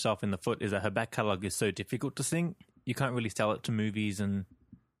shot herself in the foot is that her back catalog is so difficult to sing. You can't really sell it to movies and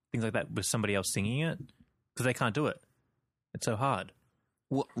things like that with somebody else singing it because they can't do it. It's so hard.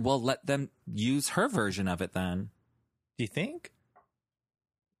 Well, let them use her version of it then. Do you think?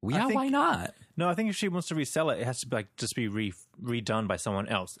 Yeah, why not? No, I think if she wants to resell it, it has to be just be redone by someone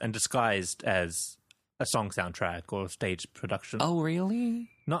else and disguised as a song soundtrack or stage production. Oh, really?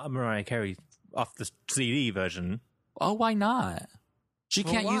 Not a Mariah Carey off the CD version. Oh, why not? She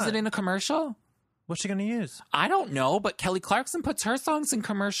can't use it in a commercial? What's she going to use? I don't know, but Kelly Clarkson puts her songs in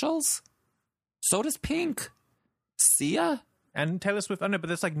commercials. So does Pink. Sia? And Taylor Swift, I know, but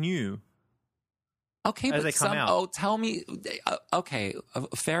that's like new. Okay, but tell me. Okay,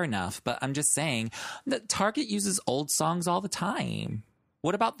 fair enough. But I'm just saying that Target uses old songs all the time.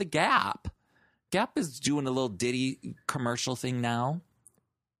 What about the Gap? Gap is doing a little Diddy commercial thing now.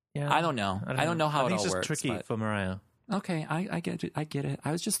 Yeah, I don't know. I don't know how it all works. It's just tricky for Mariah. Okay, I get it. I get it.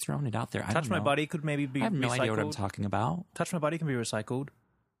 I was just throwing it out there. Touch My Body could maybe be recycled. I have no idea what I'm talking about. Touch My Body can be recycled.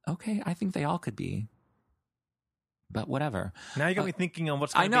 Okay, I think they all could be. But whatever. Now you got me thinking on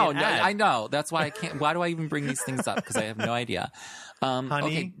what's going to be an ad. I know. That's why I can't. Why do I even bring these things up? Because I have no idea.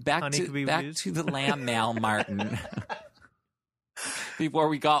 Okay, back to the LambMail, Martin. Before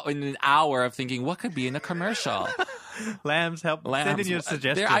we got in an hour of thinking, what could be in a commercial? Lambs, send in your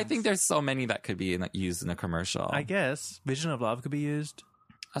suggestions. I think there's so many that could be used in a commercial. I guess Vision of Love could be used.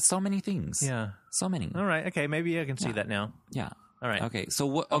 So many things. Yeah, so many. All right. Okay. Maybe I can see that now. Yeah. All right. Okay. So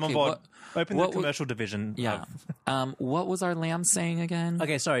what? I'm on board. Open the commercial division. Yeah. What was our lamb saying again?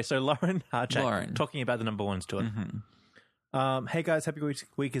 Okay. Sorry. So Lauren Harchak talking about the number ones tour. Mm-hmm. Hey guys, happy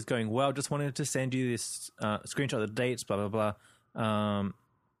week is going well. Just wanted to send you this screenshot of the dates. Blah blah blah.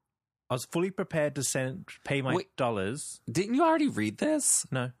 I was fully prepared to pay my dollars. Didn't you already read this?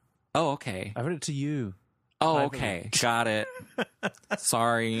 No. Oh, okay. I read it to you. Oh, okay. Got it.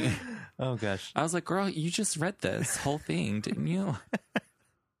 Sorry. Oh, gosh. I was like, girl, you just read this whole thing, didn't you?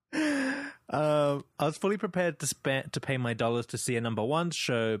 I was fully prepared to pay my dollars to see a number one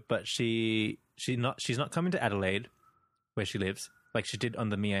show, but she's not coming to Adelaide, where she lives, like she did on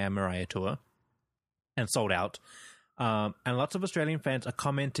the Mia and Mariah tour, and sold out. And lots of Australian fans are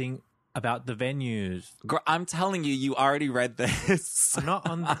commenting about the venues. Girl, I'm telling you, you already read this. I'm not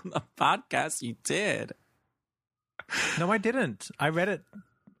on the podcast. You did. No, I didn't. I read it.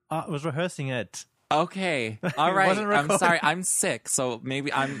 I was rehearsing it. Okay. All right. I'm sorry. I'm sick, so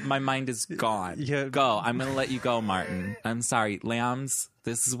maybe my mind is gone. Go. I'm going to let you go, Martin. I'm sorry. Lambs,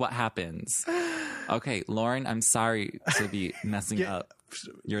 this is what happens. Okay, Lauren, I'm sorry to be messing up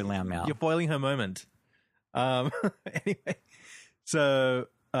your LambMail. You're foiling her moment. Anyway, so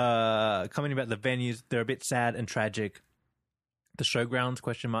commenting about the venues, they're a bit sad and tragic. The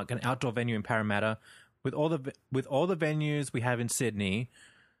Showgrounds, an outdoor venue in Parramatta. With all the venues we have in Sydney,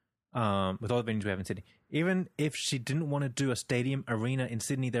 even if she didn't want to do a stadium arena in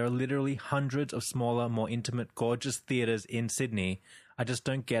Sydney, there are literally hundreds of smaller, more intimate, gorgeous theatres in Sydney. I just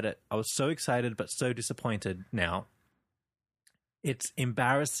don't get it. I was so excited, but so disappointed now. It's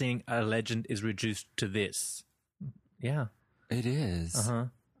embarrassing a legend is reduced to this. Yeah. It is.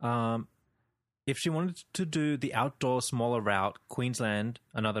 If she wanted to do the outdoor, smaller route, Queensland,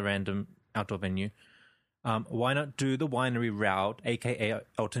 another random outdoor venue, why not do the winery route, aka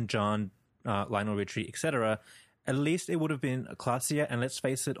Elton John, Lionel Richie, etc.? At least it would have been classier, and let's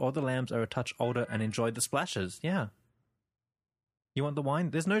face it, all the lambs are a touch older and enjoyed the splashes. Yeah. You want the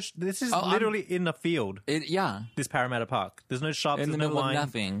wine? There's no... this is literally in a field. Yeah. This Parramatta Park. There's no shops. In the middle of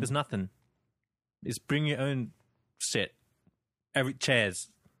nothing. There's nothing. It's bring your own shit. Chairs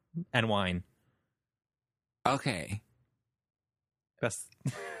and wine. Okay. That's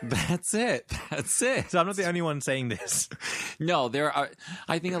it. That's it. So I'm not the only one saying this. No, there are.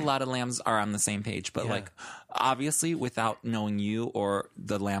 I think a lot of lambs are on the same page, but like, obviously, without knowing you or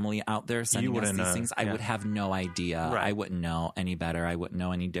the Lamely out there sending us these things, I would have no idea. Right. I wouldn't know any better. I wouldn't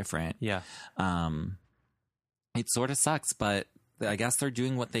know any different. Yeah. It sort of sucks, but I guess they're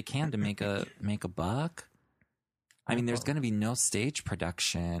doing what they can to make a buck. I mean, there's going to be no stage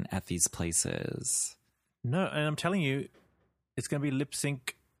production at these places. No, and I'm telling you, it's going to be lip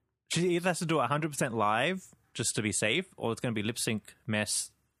sync. She either has to do it 100% live just to be safe, or it's going to be lip sync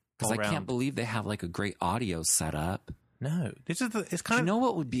mess. Because I can't believe they have like a great audio setup. No, it's kind of. You know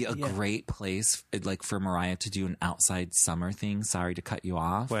what would be a great place, like for Mariah to do an outside summer thing? Sorry to cut you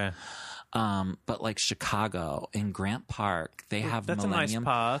off. Where? But like Chicago in Grant Park, they have Millennium. A nice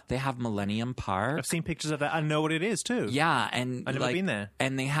park. They have Millennium Park. I've seen pictures of that. I know what it is too. Yeah, and I've never been there.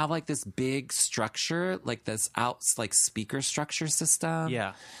 And they have like this big structure, like this speaker structure system.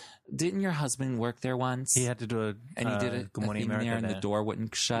 Yeah. Didn't your husband work there once? He had to do and he did Good Morning America there, and the door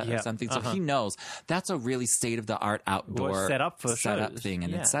wouldn't shut or something. So he knows that's a really state of the art outdoor setup thing,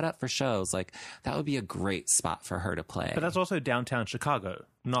 and it's set up for shows. Like that would be a great spot for her to play. But that's also downtown Chicago,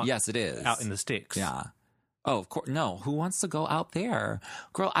 not yes, it is out in the sticks. Yeah. Oh, of course. No, who wants to go out there,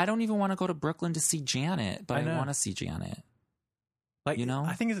 girl? I don't even want to go to Brooklyn to see Janet, but I want to see Janet. Like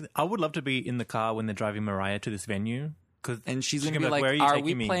I think I would love to be in the car when they're driving Mariah to this venue. And she's gonna be like, "Are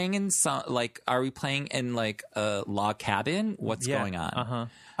we playing in a log cabin? What's going on?"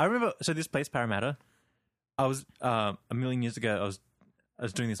 I remember. So this place, Parramatta, I was a million years ago. I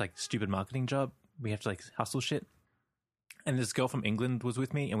was doing this like stupid marketing job. We have to like hustle shit, and this girl from England was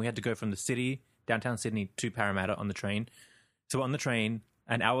with me, and we had to go from the city, downtown Sydney, to Parramatta on the train. So we're on the train.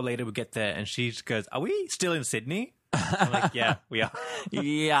 An hour later, we get there, and she just goes, "Are we still in Sydney?" I'm like, "Yeah, we are."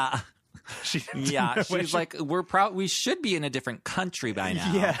 Yeah. She's like, we're proud. We should be in a different country by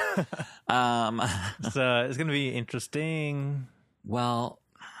now. Yeah. So it's going to be interesting. Well,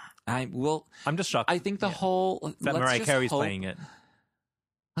 I'm just shocked. I think the whole that Mariah Carey's playing it.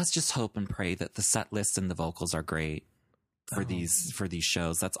 Let's just hope and pray that the set list and the vocals are great for these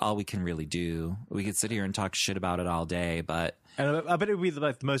shows. That's all we can really do. We could sit here and talk shit about it all day, but. And I bet it would be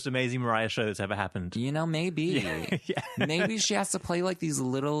the most amazing Mariah show that's ever happened. You know, maybe. Yeah. Maybe she has to play like these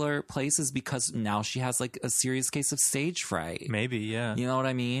littler places because now she has like a serious case of stage fright. Maybe, yeah. You know what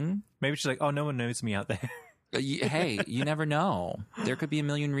I mean? Maybe she's like, oh, no one knows me out there. Hey, you never know. There could be a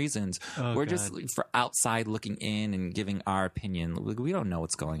million reasons. We're just for outside looking in and giving our opinion. We don't know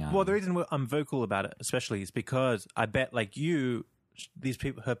what's going on. Well, the reason I'm vocal about it, especially, is because I bet like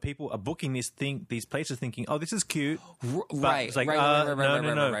her people are booking these places thinking, oh, this is cute. Right. It's like,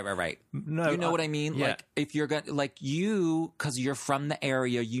 right. No, you know what I mean? Yeah. Like if you're going to, like you, because you're from the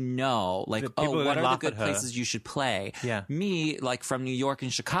area, you know, like, what are the good places you should play? Yeah. Me, like from New York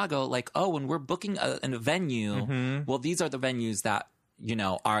and Chicago, like, when we're booking a venue, well, these are the venues that,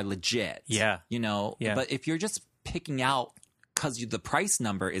 are legit. Yeah. But if you're just picking out because the price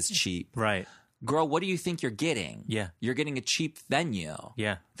number is cheap. Right. Girl, what do you think you're getting? Yeah. You're getting a cheap venue.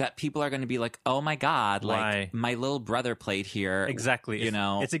 Yeah. That people are going to be like, oh my God, like my little brother played here. Exactly.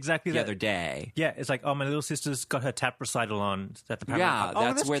 It's exactly the other day. Yeah. It's like, oh, my little sister's got her tap recital on at the Paramount.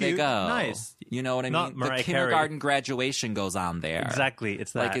 Yeah, that's where cute. they go. Nice. You know what I mean? Not Mariah the kindergarten graduation goes on there. Exactly.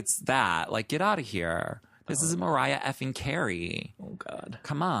 It's that. Like, it's that. Like, get out of here. This is Mariah effing Carey. Oh, God.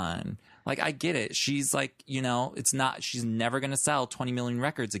 Come on. Like, I get it. She's like, she's never going to sell 20 million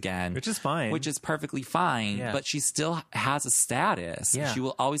records again. Which is fine. Which is perfectly fine. Yeah. But she still has a status. Yeah. She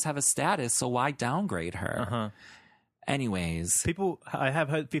will always have a status, so why downgrade her? Anyways. I have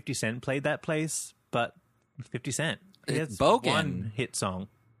heard 50 Cent played that place, but 50 Cent. It's Bogan. One hit song.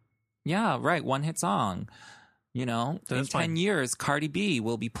 Yeah, right. One hit song. So in 10 years, Cardi B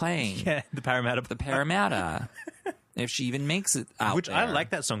will be playing. Yeah, the Parramatta. If she even makes it out Which there. I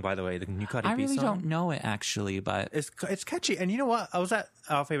like that song, by the way, the new Cardi B song. I really don't know it, actually, but... It's catchy. And you know what? I was at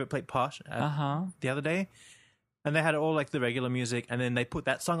Our Favorite Plate Posh the other day, and they had all like the regular music, and then they put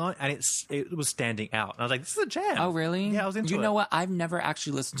that song on, and it was standing out. And I was like, this is a jam. Oh, really? Yeah, I was into it. You know what? I've never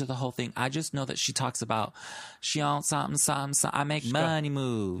actually listened to the whole thing. I just know that she talks about, she on something, I make money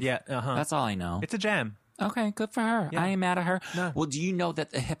move. Yeah, That's all I know. It's a jam. Okay, good for her. Yeah. I ain't mad at her. No. Well, do you know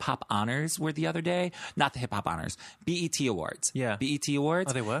that the Hip Hop Honors were the other day? Not the Hip Hop Honors. BET Awards. Yeah. BET Awards.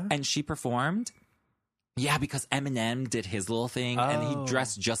 Oh, they were? And she performed. Yeah, because Eminem did his little thing, and he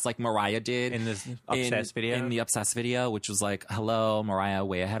dressed just like Mariah did in this Obsessed video. In the Obsessed video, which was like, "Hello, Mariah,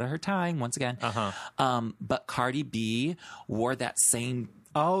 way ahead of her time." Once again, but Cardi B wore that same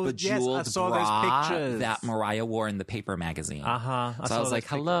bejeweled bra that Mariah wore in the Paper magazine. So I was like,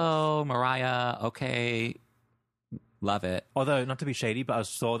 "Hello, Mariah. Okay, love it." Although not to be shady, but I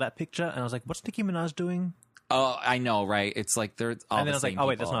saw that picture and I was like, "What's Nicki Minaj doing?" Oh, I know, right? It's like they're all the same people. Oh,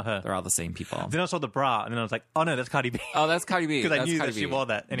 wait, that's not her. They're all the same people. Then I saw the bra, and then I was like, oh, no, that's Cardi B. Oh, that's Cardi B. Because I knew that she wore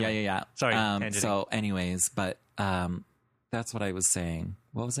that. Anyway. Yeah. Sorry. So, anyways, but that's what I was saying.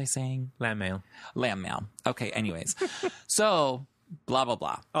 What was I saying? LambMail. Okay, anyways. So, blah, blah,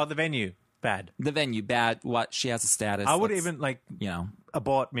 blah. Oh, the venue. Bad. The venue. Bad. What? She has a status. I would even,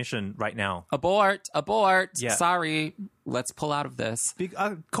 abort mission right now. Abort. Yeah. Sorry. Let's pull out of this.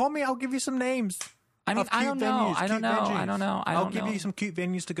 Call me. I'll give you some names. I mean, I don't know. I'll give you some cute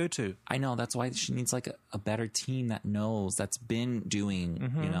venues to go to. I know. That's why she needs like a better team that knows, that's been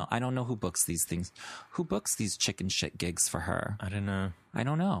doing, I don't know who books these things. Who books these chicken shit gigs for her? I don't know.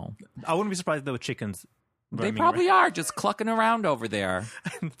 I wouldn't be surprised if there were chickens. They probably are just clucking around over there.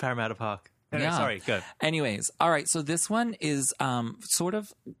 Parramatta Park. Anyway, sorry, go. Anyways, all right. So this one is sort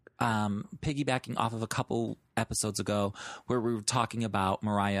of piggybacking off of a couple episodes ago where we were talking about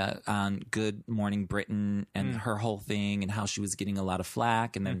Mariah on Good Morning Britain and her whole thing and how she was getting a lot of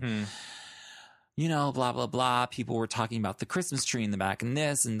flack, and then blah blah blah, people were talking about the Christmas tree in the back and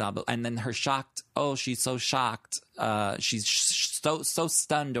this and blah, blah, and then her shocked, she's so shocked, she's so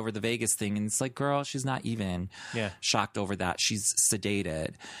stunned over the Vegas thing, and it's like, girl, she's not even shocked over that, she's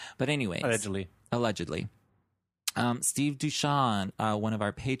sedated. But anyways, allegedly. Steve Duchamp, one of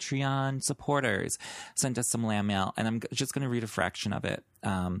our Patreon supporters, sent us some LambMail, and I'm just going to read a fraction of it.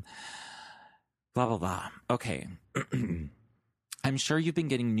 Blah, blah, blah. Okay. I'm sure you've been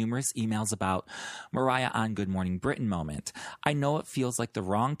getting numerous emails about Mariah on Good Morning Britain moment. I know it feels like the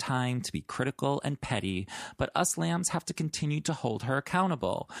wrong time to be critical and petty, but us lambs have to continue to hold her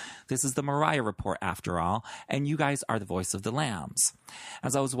accountable. This is the Mariah Report after all, and you guys are the voice of the lambs.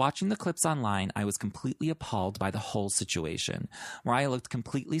 As I was watching the clips online, I was completely appalled by the whole situation. Mariah looked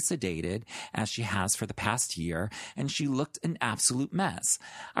completely sedated, as she has for the past year, and she looked an absolute mess.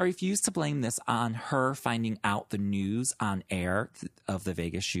 I refuse to blame this on her finding out the news on air of the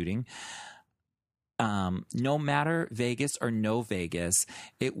Vegas shooting. No matter Vegas or no Vegas,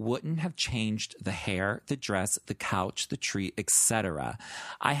 it wouldn't have changed the hair, the dress, the couch, the tree, etc.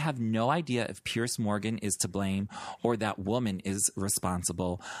 I have no idea if Piers Morgan is to blame or that woman is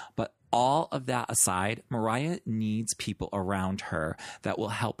responsible, but all of that aside, Mariah needs people around her that will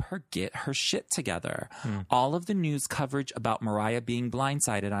help her get her shit together. All of the news coverage about Mariah being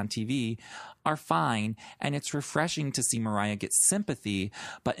blindsided on TV are fine, and it's refreshing to see Mariah get sympathy,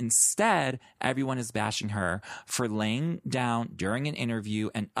 but instead, everyone is bashing her for laying down during an interview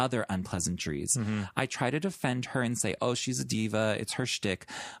and other unpleasantries. I try to defend her and say, oh, she's a diva, it's her shtick,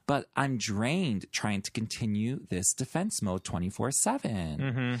 but I'm drained trying to continue this defense mode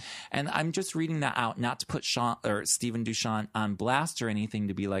 24/7. And I'm just reading that out, not to put Stephen Duchamp on blast or anything,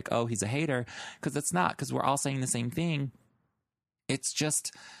 to be like, oh, he's a hater, because it's not, because we're all saying the same thing. It's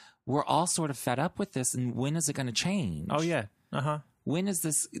just, we're all sort of fed up with this, and when is it going to change? Oh, yeah. When is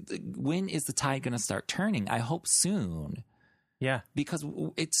the tide going to start turning? I hope soon. Yeah. Because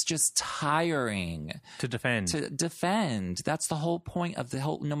it's just tiring. To defend. That's the whole point of the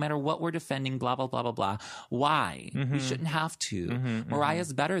whole, no matter what we're defending, blah, blah, blah, blah, blah. Why? We shouldn't have to.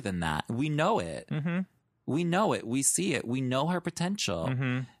 Mariah's better than that. We know it. We know it. We see it. We know her potential.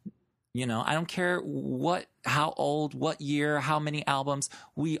 You know, I don't care how old, what year, how many albums.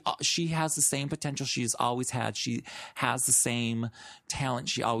 She has the same potential she's always had. She has the same talent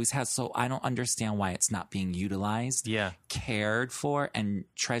she always has. So I don't understand why it's not being utilized, cared for, and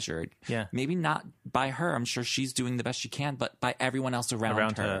treasured. Yeah, maybe not by her. I'm sure she's doing the best she can, but by everyone else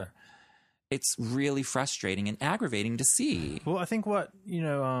around her. It's really frustrating and aggravating to see. Well, I think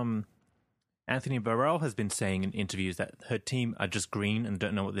Anthony Burrell has been saying in interviews that her team are just green and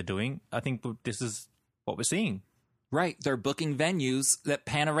don't know what they're doing. I think this is what we're seeing. Right. They're booking venues at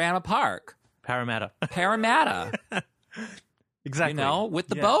Panorama Park. Parramatta. Exactly. You know, with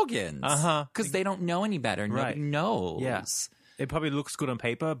the Bogans. Because they don't know any better. Nobody knows. Yeah. It probably looks good on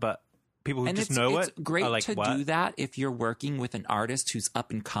paper, but people who just know it's great to do that if you're working with an artist who's up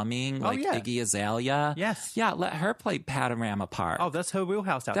and coming, like Iggy Azalea. Yes. Yeah, let her play Panorama Park. Oh, that's her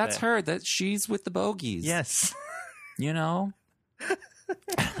wheelhouse out That's her. She's with the Bogies. Yes. You know?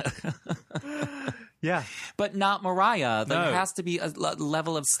 Yeah. But not Mariah. There has to be a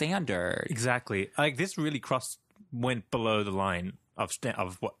level of standard. Exactly. Like, this really went below the line.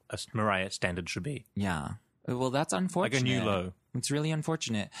 of what a Mariah standard should be. Yeah. Well, that's unfortunate. Like a new low. It's really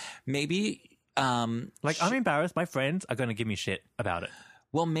unfortunate. Maybe... I'm embarrassed. My friends are going to give me shit about it.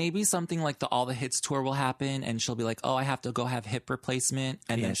 Well, maybe something like the All the Hits tour will happen, and she'll be like, "Oh, I have to go have hip replacement,"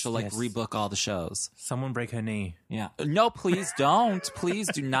 and then she'll rebook all the shows. Someone break her knee. Yeah. No, please don't. Please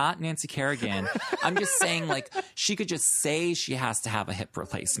do not, Nancy Kerrigan. I'm just saying, like, she could just say she has to have a hip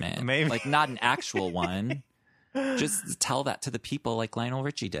replacement. Maybe. Like, not an actual one. Just tell that to the people like Lionel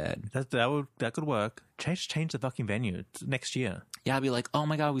Richie did. That could work. Change the fucking venue. It's next year. Yeah, I'd be like, oh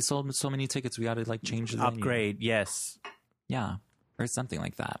my God, we sold so many tickets. We got to like change the venue. Upgrade, yes. Yeah. Or something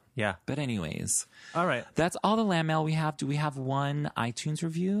like that. Yeah. But anyways. All right. That's all the LambMail we have. Do we have one iTunes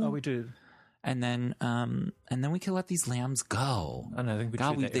review? Oh, we do. And then we can let these lambs go. I know.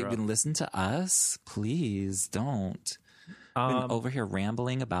 I think they've been listening to us. Please don't. Been over here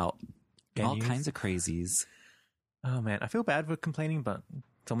rambling about all kinds of crazies. Oh man, I feel bad for complaining, but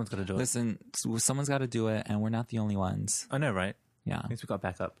someone's got to do it. Listen, someone's got to do it, and we're not the only ones. I know, right? Yeah. At least we got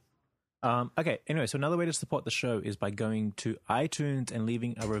backup. Okay, anyway, so another way to support the show is by going to iTunes and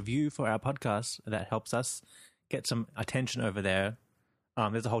leaving a review for our podcast. That helps us get some attention over there.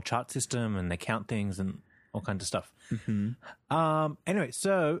 There's a whole chart system, and they count things and all kinds of stuff. Mm-hmm. Anyway,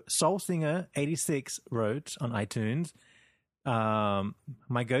 so Soul Singer 86 wrote on iTunes,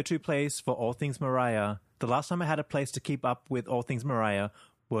 my go-to place for all things Mariah. The last time I had a place to keep up with all things Mariah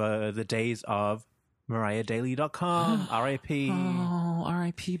were the days of MariahDaily.com. R.I.P. Oh,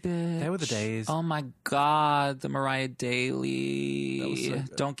 R.I.P. bitch. They were the days. Oh my God, the Mariah Daily. That was so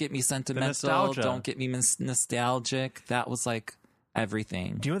good. Don't get me sentimental. Don't get me nostalgic. That was like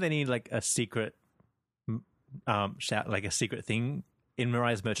everything. Do you know they need like a secret like a secret thing in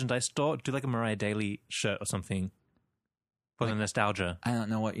Mariah's merchandise store? Do like a Mariah Daily shirt or something. For the nostalgia. I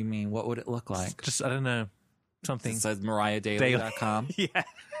don't know what you mean. What would it look like? Just I don't know. Something. It says MariahDaily.com. Yeah.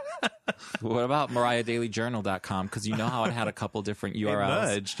 What about MariahDailyJournal.com? Because you know how it had a couple different URLs.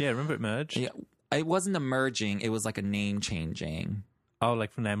 It merged. Yeah, remember it merged? Yeah. It wasn't a merging. It was like a name changing. Oh,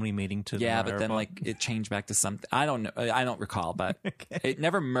 like from the Emily meeting to yeah, the but then like it changed back to something. I don't know. I don't recall, but it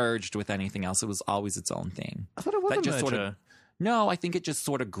never merged with anything else. It was always its own thing. I thought it was a merger. No, I think it just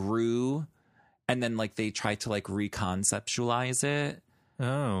sort of grew. And then, like, they tried to, like, reconceptualize it.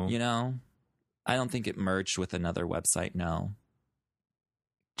 Oh. You know? I don't think it merged with another website, no.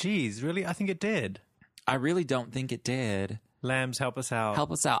 Jeez, really? I think it did. I really don't think it did. Lambs, help us out.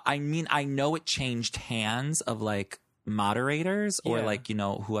 Help us out. I mean, I know it changed hands of, like, moderators or, like, you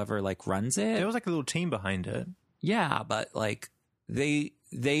know, whoever, like, runs it. There was, like, a little team behind it. Yeah, but, like, they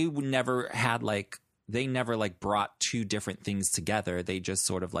never had, like... They never, like, brought two different things together. They just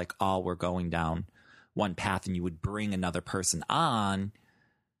sort of, like, all were going down one path, and you would bring another person on,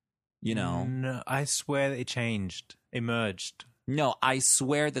 you know. No, I swear that it changed. It merged. No, I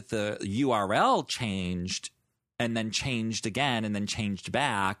swear that the URL changed and then changed again and then changed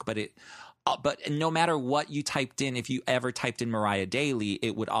back. But no matter what you typed in, if you ever typed in Mariah Daily,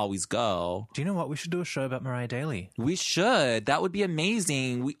 it would always go. Do you know what? We should do a show about Mariah Daily. We should. That would be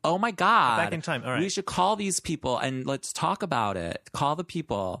amazing. Oh, my God. Back in time. All right. We should call these people and let's talk about it. Call the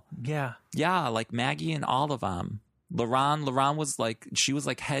people. Yeah. Yeah, like Maggie and all of them. LaRon was like, she was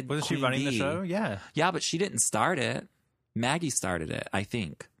like head Wasn't she running the show? Yeah. Yeah, but she didn't start it. Maggie started it, I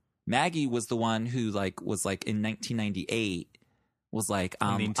think. Maggie was the one who like was like in 1998 was like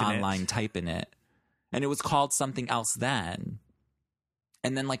online typing it. And it was called something else then.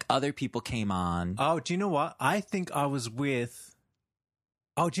 And then like other people came on. Oh, do you know what? I think I was with...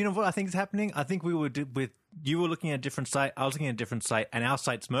 Oh, do you know what I think is happening? I think we were with... You were looking at a different site, I was looking at a different site, and our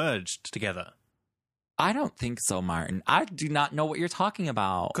sites merged together. I don't think so, Martin. I do not know what you're talking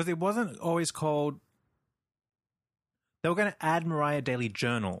about. Because it wasn't always called... They were going to add Mariah Daily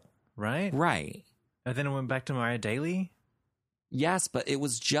Journal, right? Right. And then it went back to Mariah Daily? Yes, but it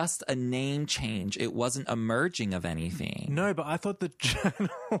was just a name change. It wasn't a merging of anything. No, but I thought the journal...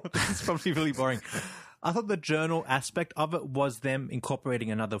 This is probably really boring. I thought the journal aspect of it was them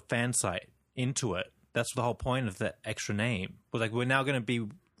incorporating another fan site into it. That's the whole point of the extra name. Was like, we're now going to be...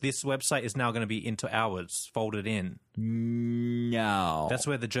 This website is now going to be into ours, folded in. No. That's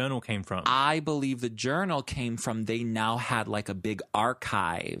where the journal came from. I believe the journal came from they now had like a big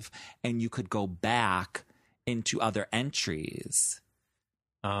archive and you could go back into other entries.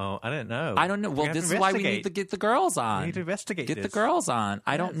 Oh, I don't know. I don't know. Well, this is why we need to get the girls on. We need to investigate Get the girls on.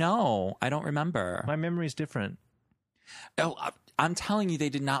 I don't know. I don't remember. My memory's different. Oh, I'm telling you, they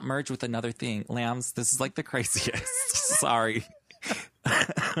did not merge with another thing. Lambs, this is like the craziest. Sorry.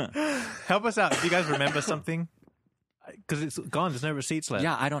 Help us out. Do you guys remember something? Because it's gone. There's no receipts left.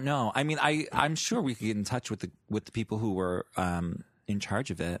 Yeah, I don't know. I mean, I'm sure we could get in touch with the people who were in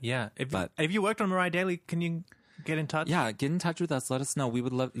charge of it. Yeah. If you worked on Mariah Daily, can you get in touch? Yeah, get in touch with us. Let us know.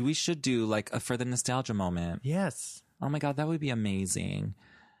 We should do like a for the nostalgia moment. Yes. Oh my God, that would be amazing.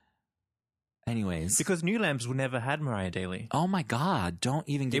 Anyways. Because New Lambs never had Mariah Daily. Oh my God, don't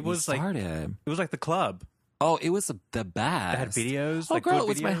even get me started. It was like the club. Oh, it was the best. They had videos. Oh, girl, it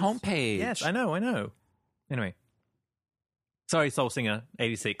was my homepage. Yes, I know. Anyway. Sorry, Soul Singer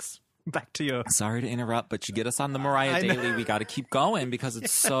 86. Back to your... Sorry to interrupt, but you get us on the Mariah Daily. We got to keep going because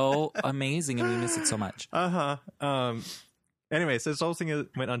it's so amazing and we miss it so much. Anyway, so Soul Singer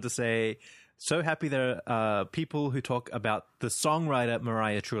went on to say... So happy there are people who talk about the songwriter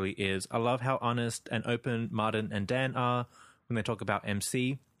Mariah truly is. I love how honest and open Martin and Dan are when they talk about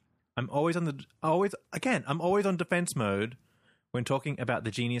MC. I'm always on defense mode when talking about the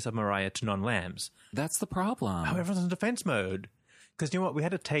genius of Mariah to non-lambs. That's the problem. Oh, everyone's on defense mode. Because you know what? We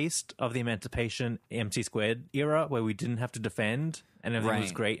had a taste of the Emancipation MC Squared era where we didn't have to defend and everything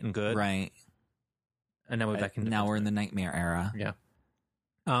was great and good. Right. And now we're back in now we're in the nightmare era. Yeah.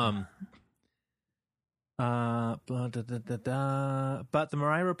 But the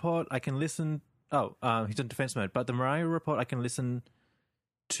Mariah Report, I can listen... he's in defense mode. But the Mariah Report, I can listen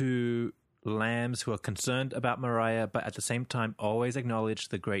to lambs who are concerned about Mariah, but at the same time always acknowledge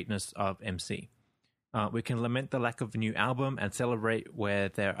the greatness of MC. We can lament the lack of a new album and celebrate where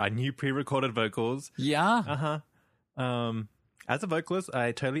there are new pre-recorded vocals. Yeah. As a vocalist,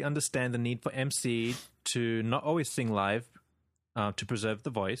 I totally understand the need for MC to not always sing live, to preserve the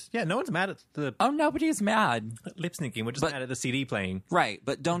voice. Yeah, no one's mad at the... Oh, nobody's mad. Lip syncing. We're just mad at the CD playing. Right,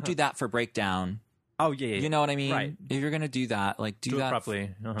 but don't do that for breakdown. Oh, yeah. You know what I mean? Right. If you're going to do that, like do that it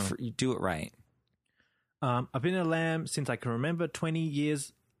properly. Do it right. I've been a lamb since I can remember 20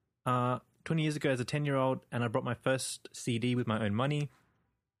 years ago as a 10-year-old, and I brought my first CD with my own money.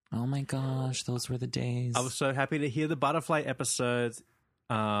 Oh my gosh, those were the days. I was so happy to hear the Butterfly episodes.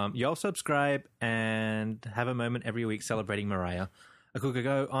 Y'all subscribe and have a moment every week celebrating Mariah. I could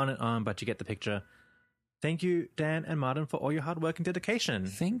go on and on, but you get the picture. Thank you, Dan and Martin, for all your hard work and dedication.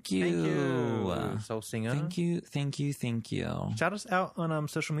 Thank you. Thank you, Soul Singer. Thank you. Shout us out on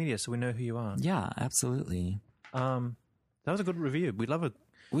social media so we know who you are. Yeah, absolutely. That was a good review. We love a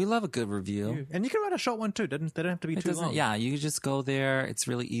good review. And you can write a short one too. They don't have to be too long. Yeah, you just go there. It's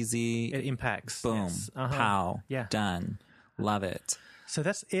really easy. It impacts. Boom. Yes. Pow. Yeah. Done. Love it. So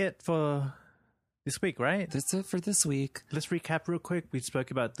that's it for this week, right? That's it for this week. Let's recap real quick. We spoke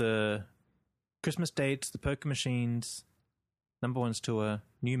about the Christmas dates, the poker machines, Number One's tour,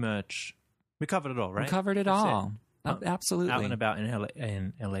 new merch. We covered it all, right? We covered it all. Absolutely. Out and about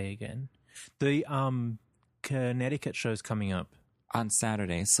in LA again. The Connecticut show's coming up on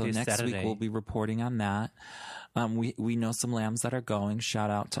Saturday. So next week we'll be reporting on that. We know some lambs that are going. Shout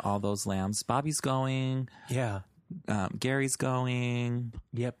out to all those lambs. Bobby's going. Yeah. Gary's going.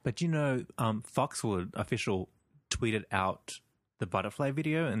 Yep, but Foxwood official tweeted out the Butterfly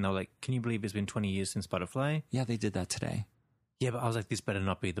video, and they're like, "Can you believe it's been 20 years since Butterfly?" Yeah, they did that today. Yeah, but I was like, this better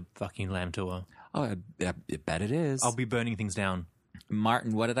not be the fucking Lamb tour. Oh, I bet it is. I'll be burning things down.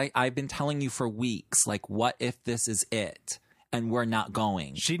 Martin, I've been telling you for weeks, like, what if this is it? And we're not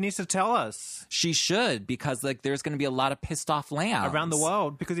going. She needs to tell us. She should, because like there's going to be a lot of pissed off lambs around the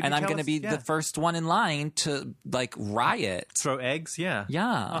world. Because and I'm going to be the first one in line to like riot, throw eggs. Yeah.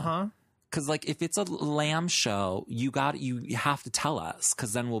 Because like if it's a lamb show, you have to tell us,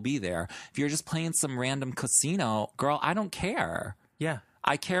 because then we'll be there. If you're just playing some random casino, girl, I don't care. Yeah.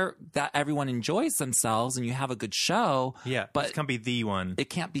 I care that everyone enjoys themselves and you have a good show. Yeah, but it can't be the one.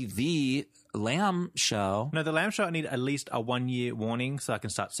 It can't be the lamb show. No, the lamb show, I need at least a 1-year warning so I can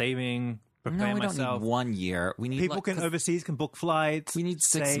start saving, prepare myself. No, we don't need 1 year. We need people overseas can book flights. We need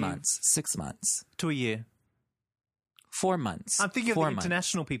 6 months. 6 months to a year. 4 months. I'm thinking of the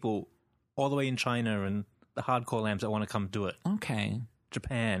international people all the way in China and the hardcore lambs that want to come do it. Okay.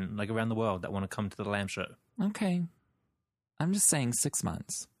 Japan, like around the world, that want to come to the lamb show. Okay. I'm just saying 6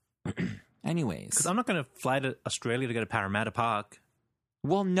 months. Anyways. Because I'm not going to fly to Australia to go to Parramatta Park.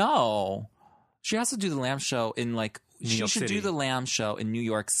 Well, no. She has to do the lamb show in like... New York City. Do the lamb show in New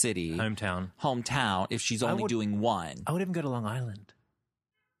York City. Hometown, if she's only doing one. I would even go to Long Island.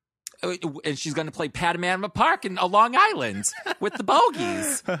 And she's going to play Panorama Park in Long Island with the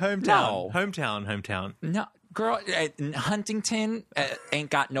Bogies. Her hometown. No. Hometown. No. Girl, Huntington ain't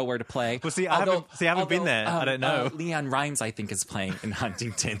got nowhere to play. Well, I haven't been there. I don't know. Leanne Rimes, I think, is playing in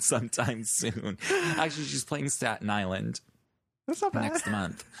Huntington sometime soon. Actually, she's playing Staten Island. That's not bad. Next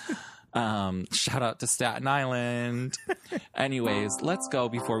month. Shout out to Staten Island. Anyways, let's go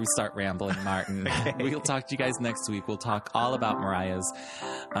before we start rambling, Martin. Okay. We'll talk to you guys next week. We'll talk all about Mariah's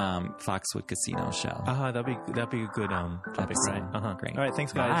Foxwood Casino show. That'd be a good topic, right? Great. All right,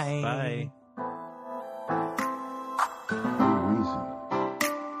 thanks, guys. Bye. Bye.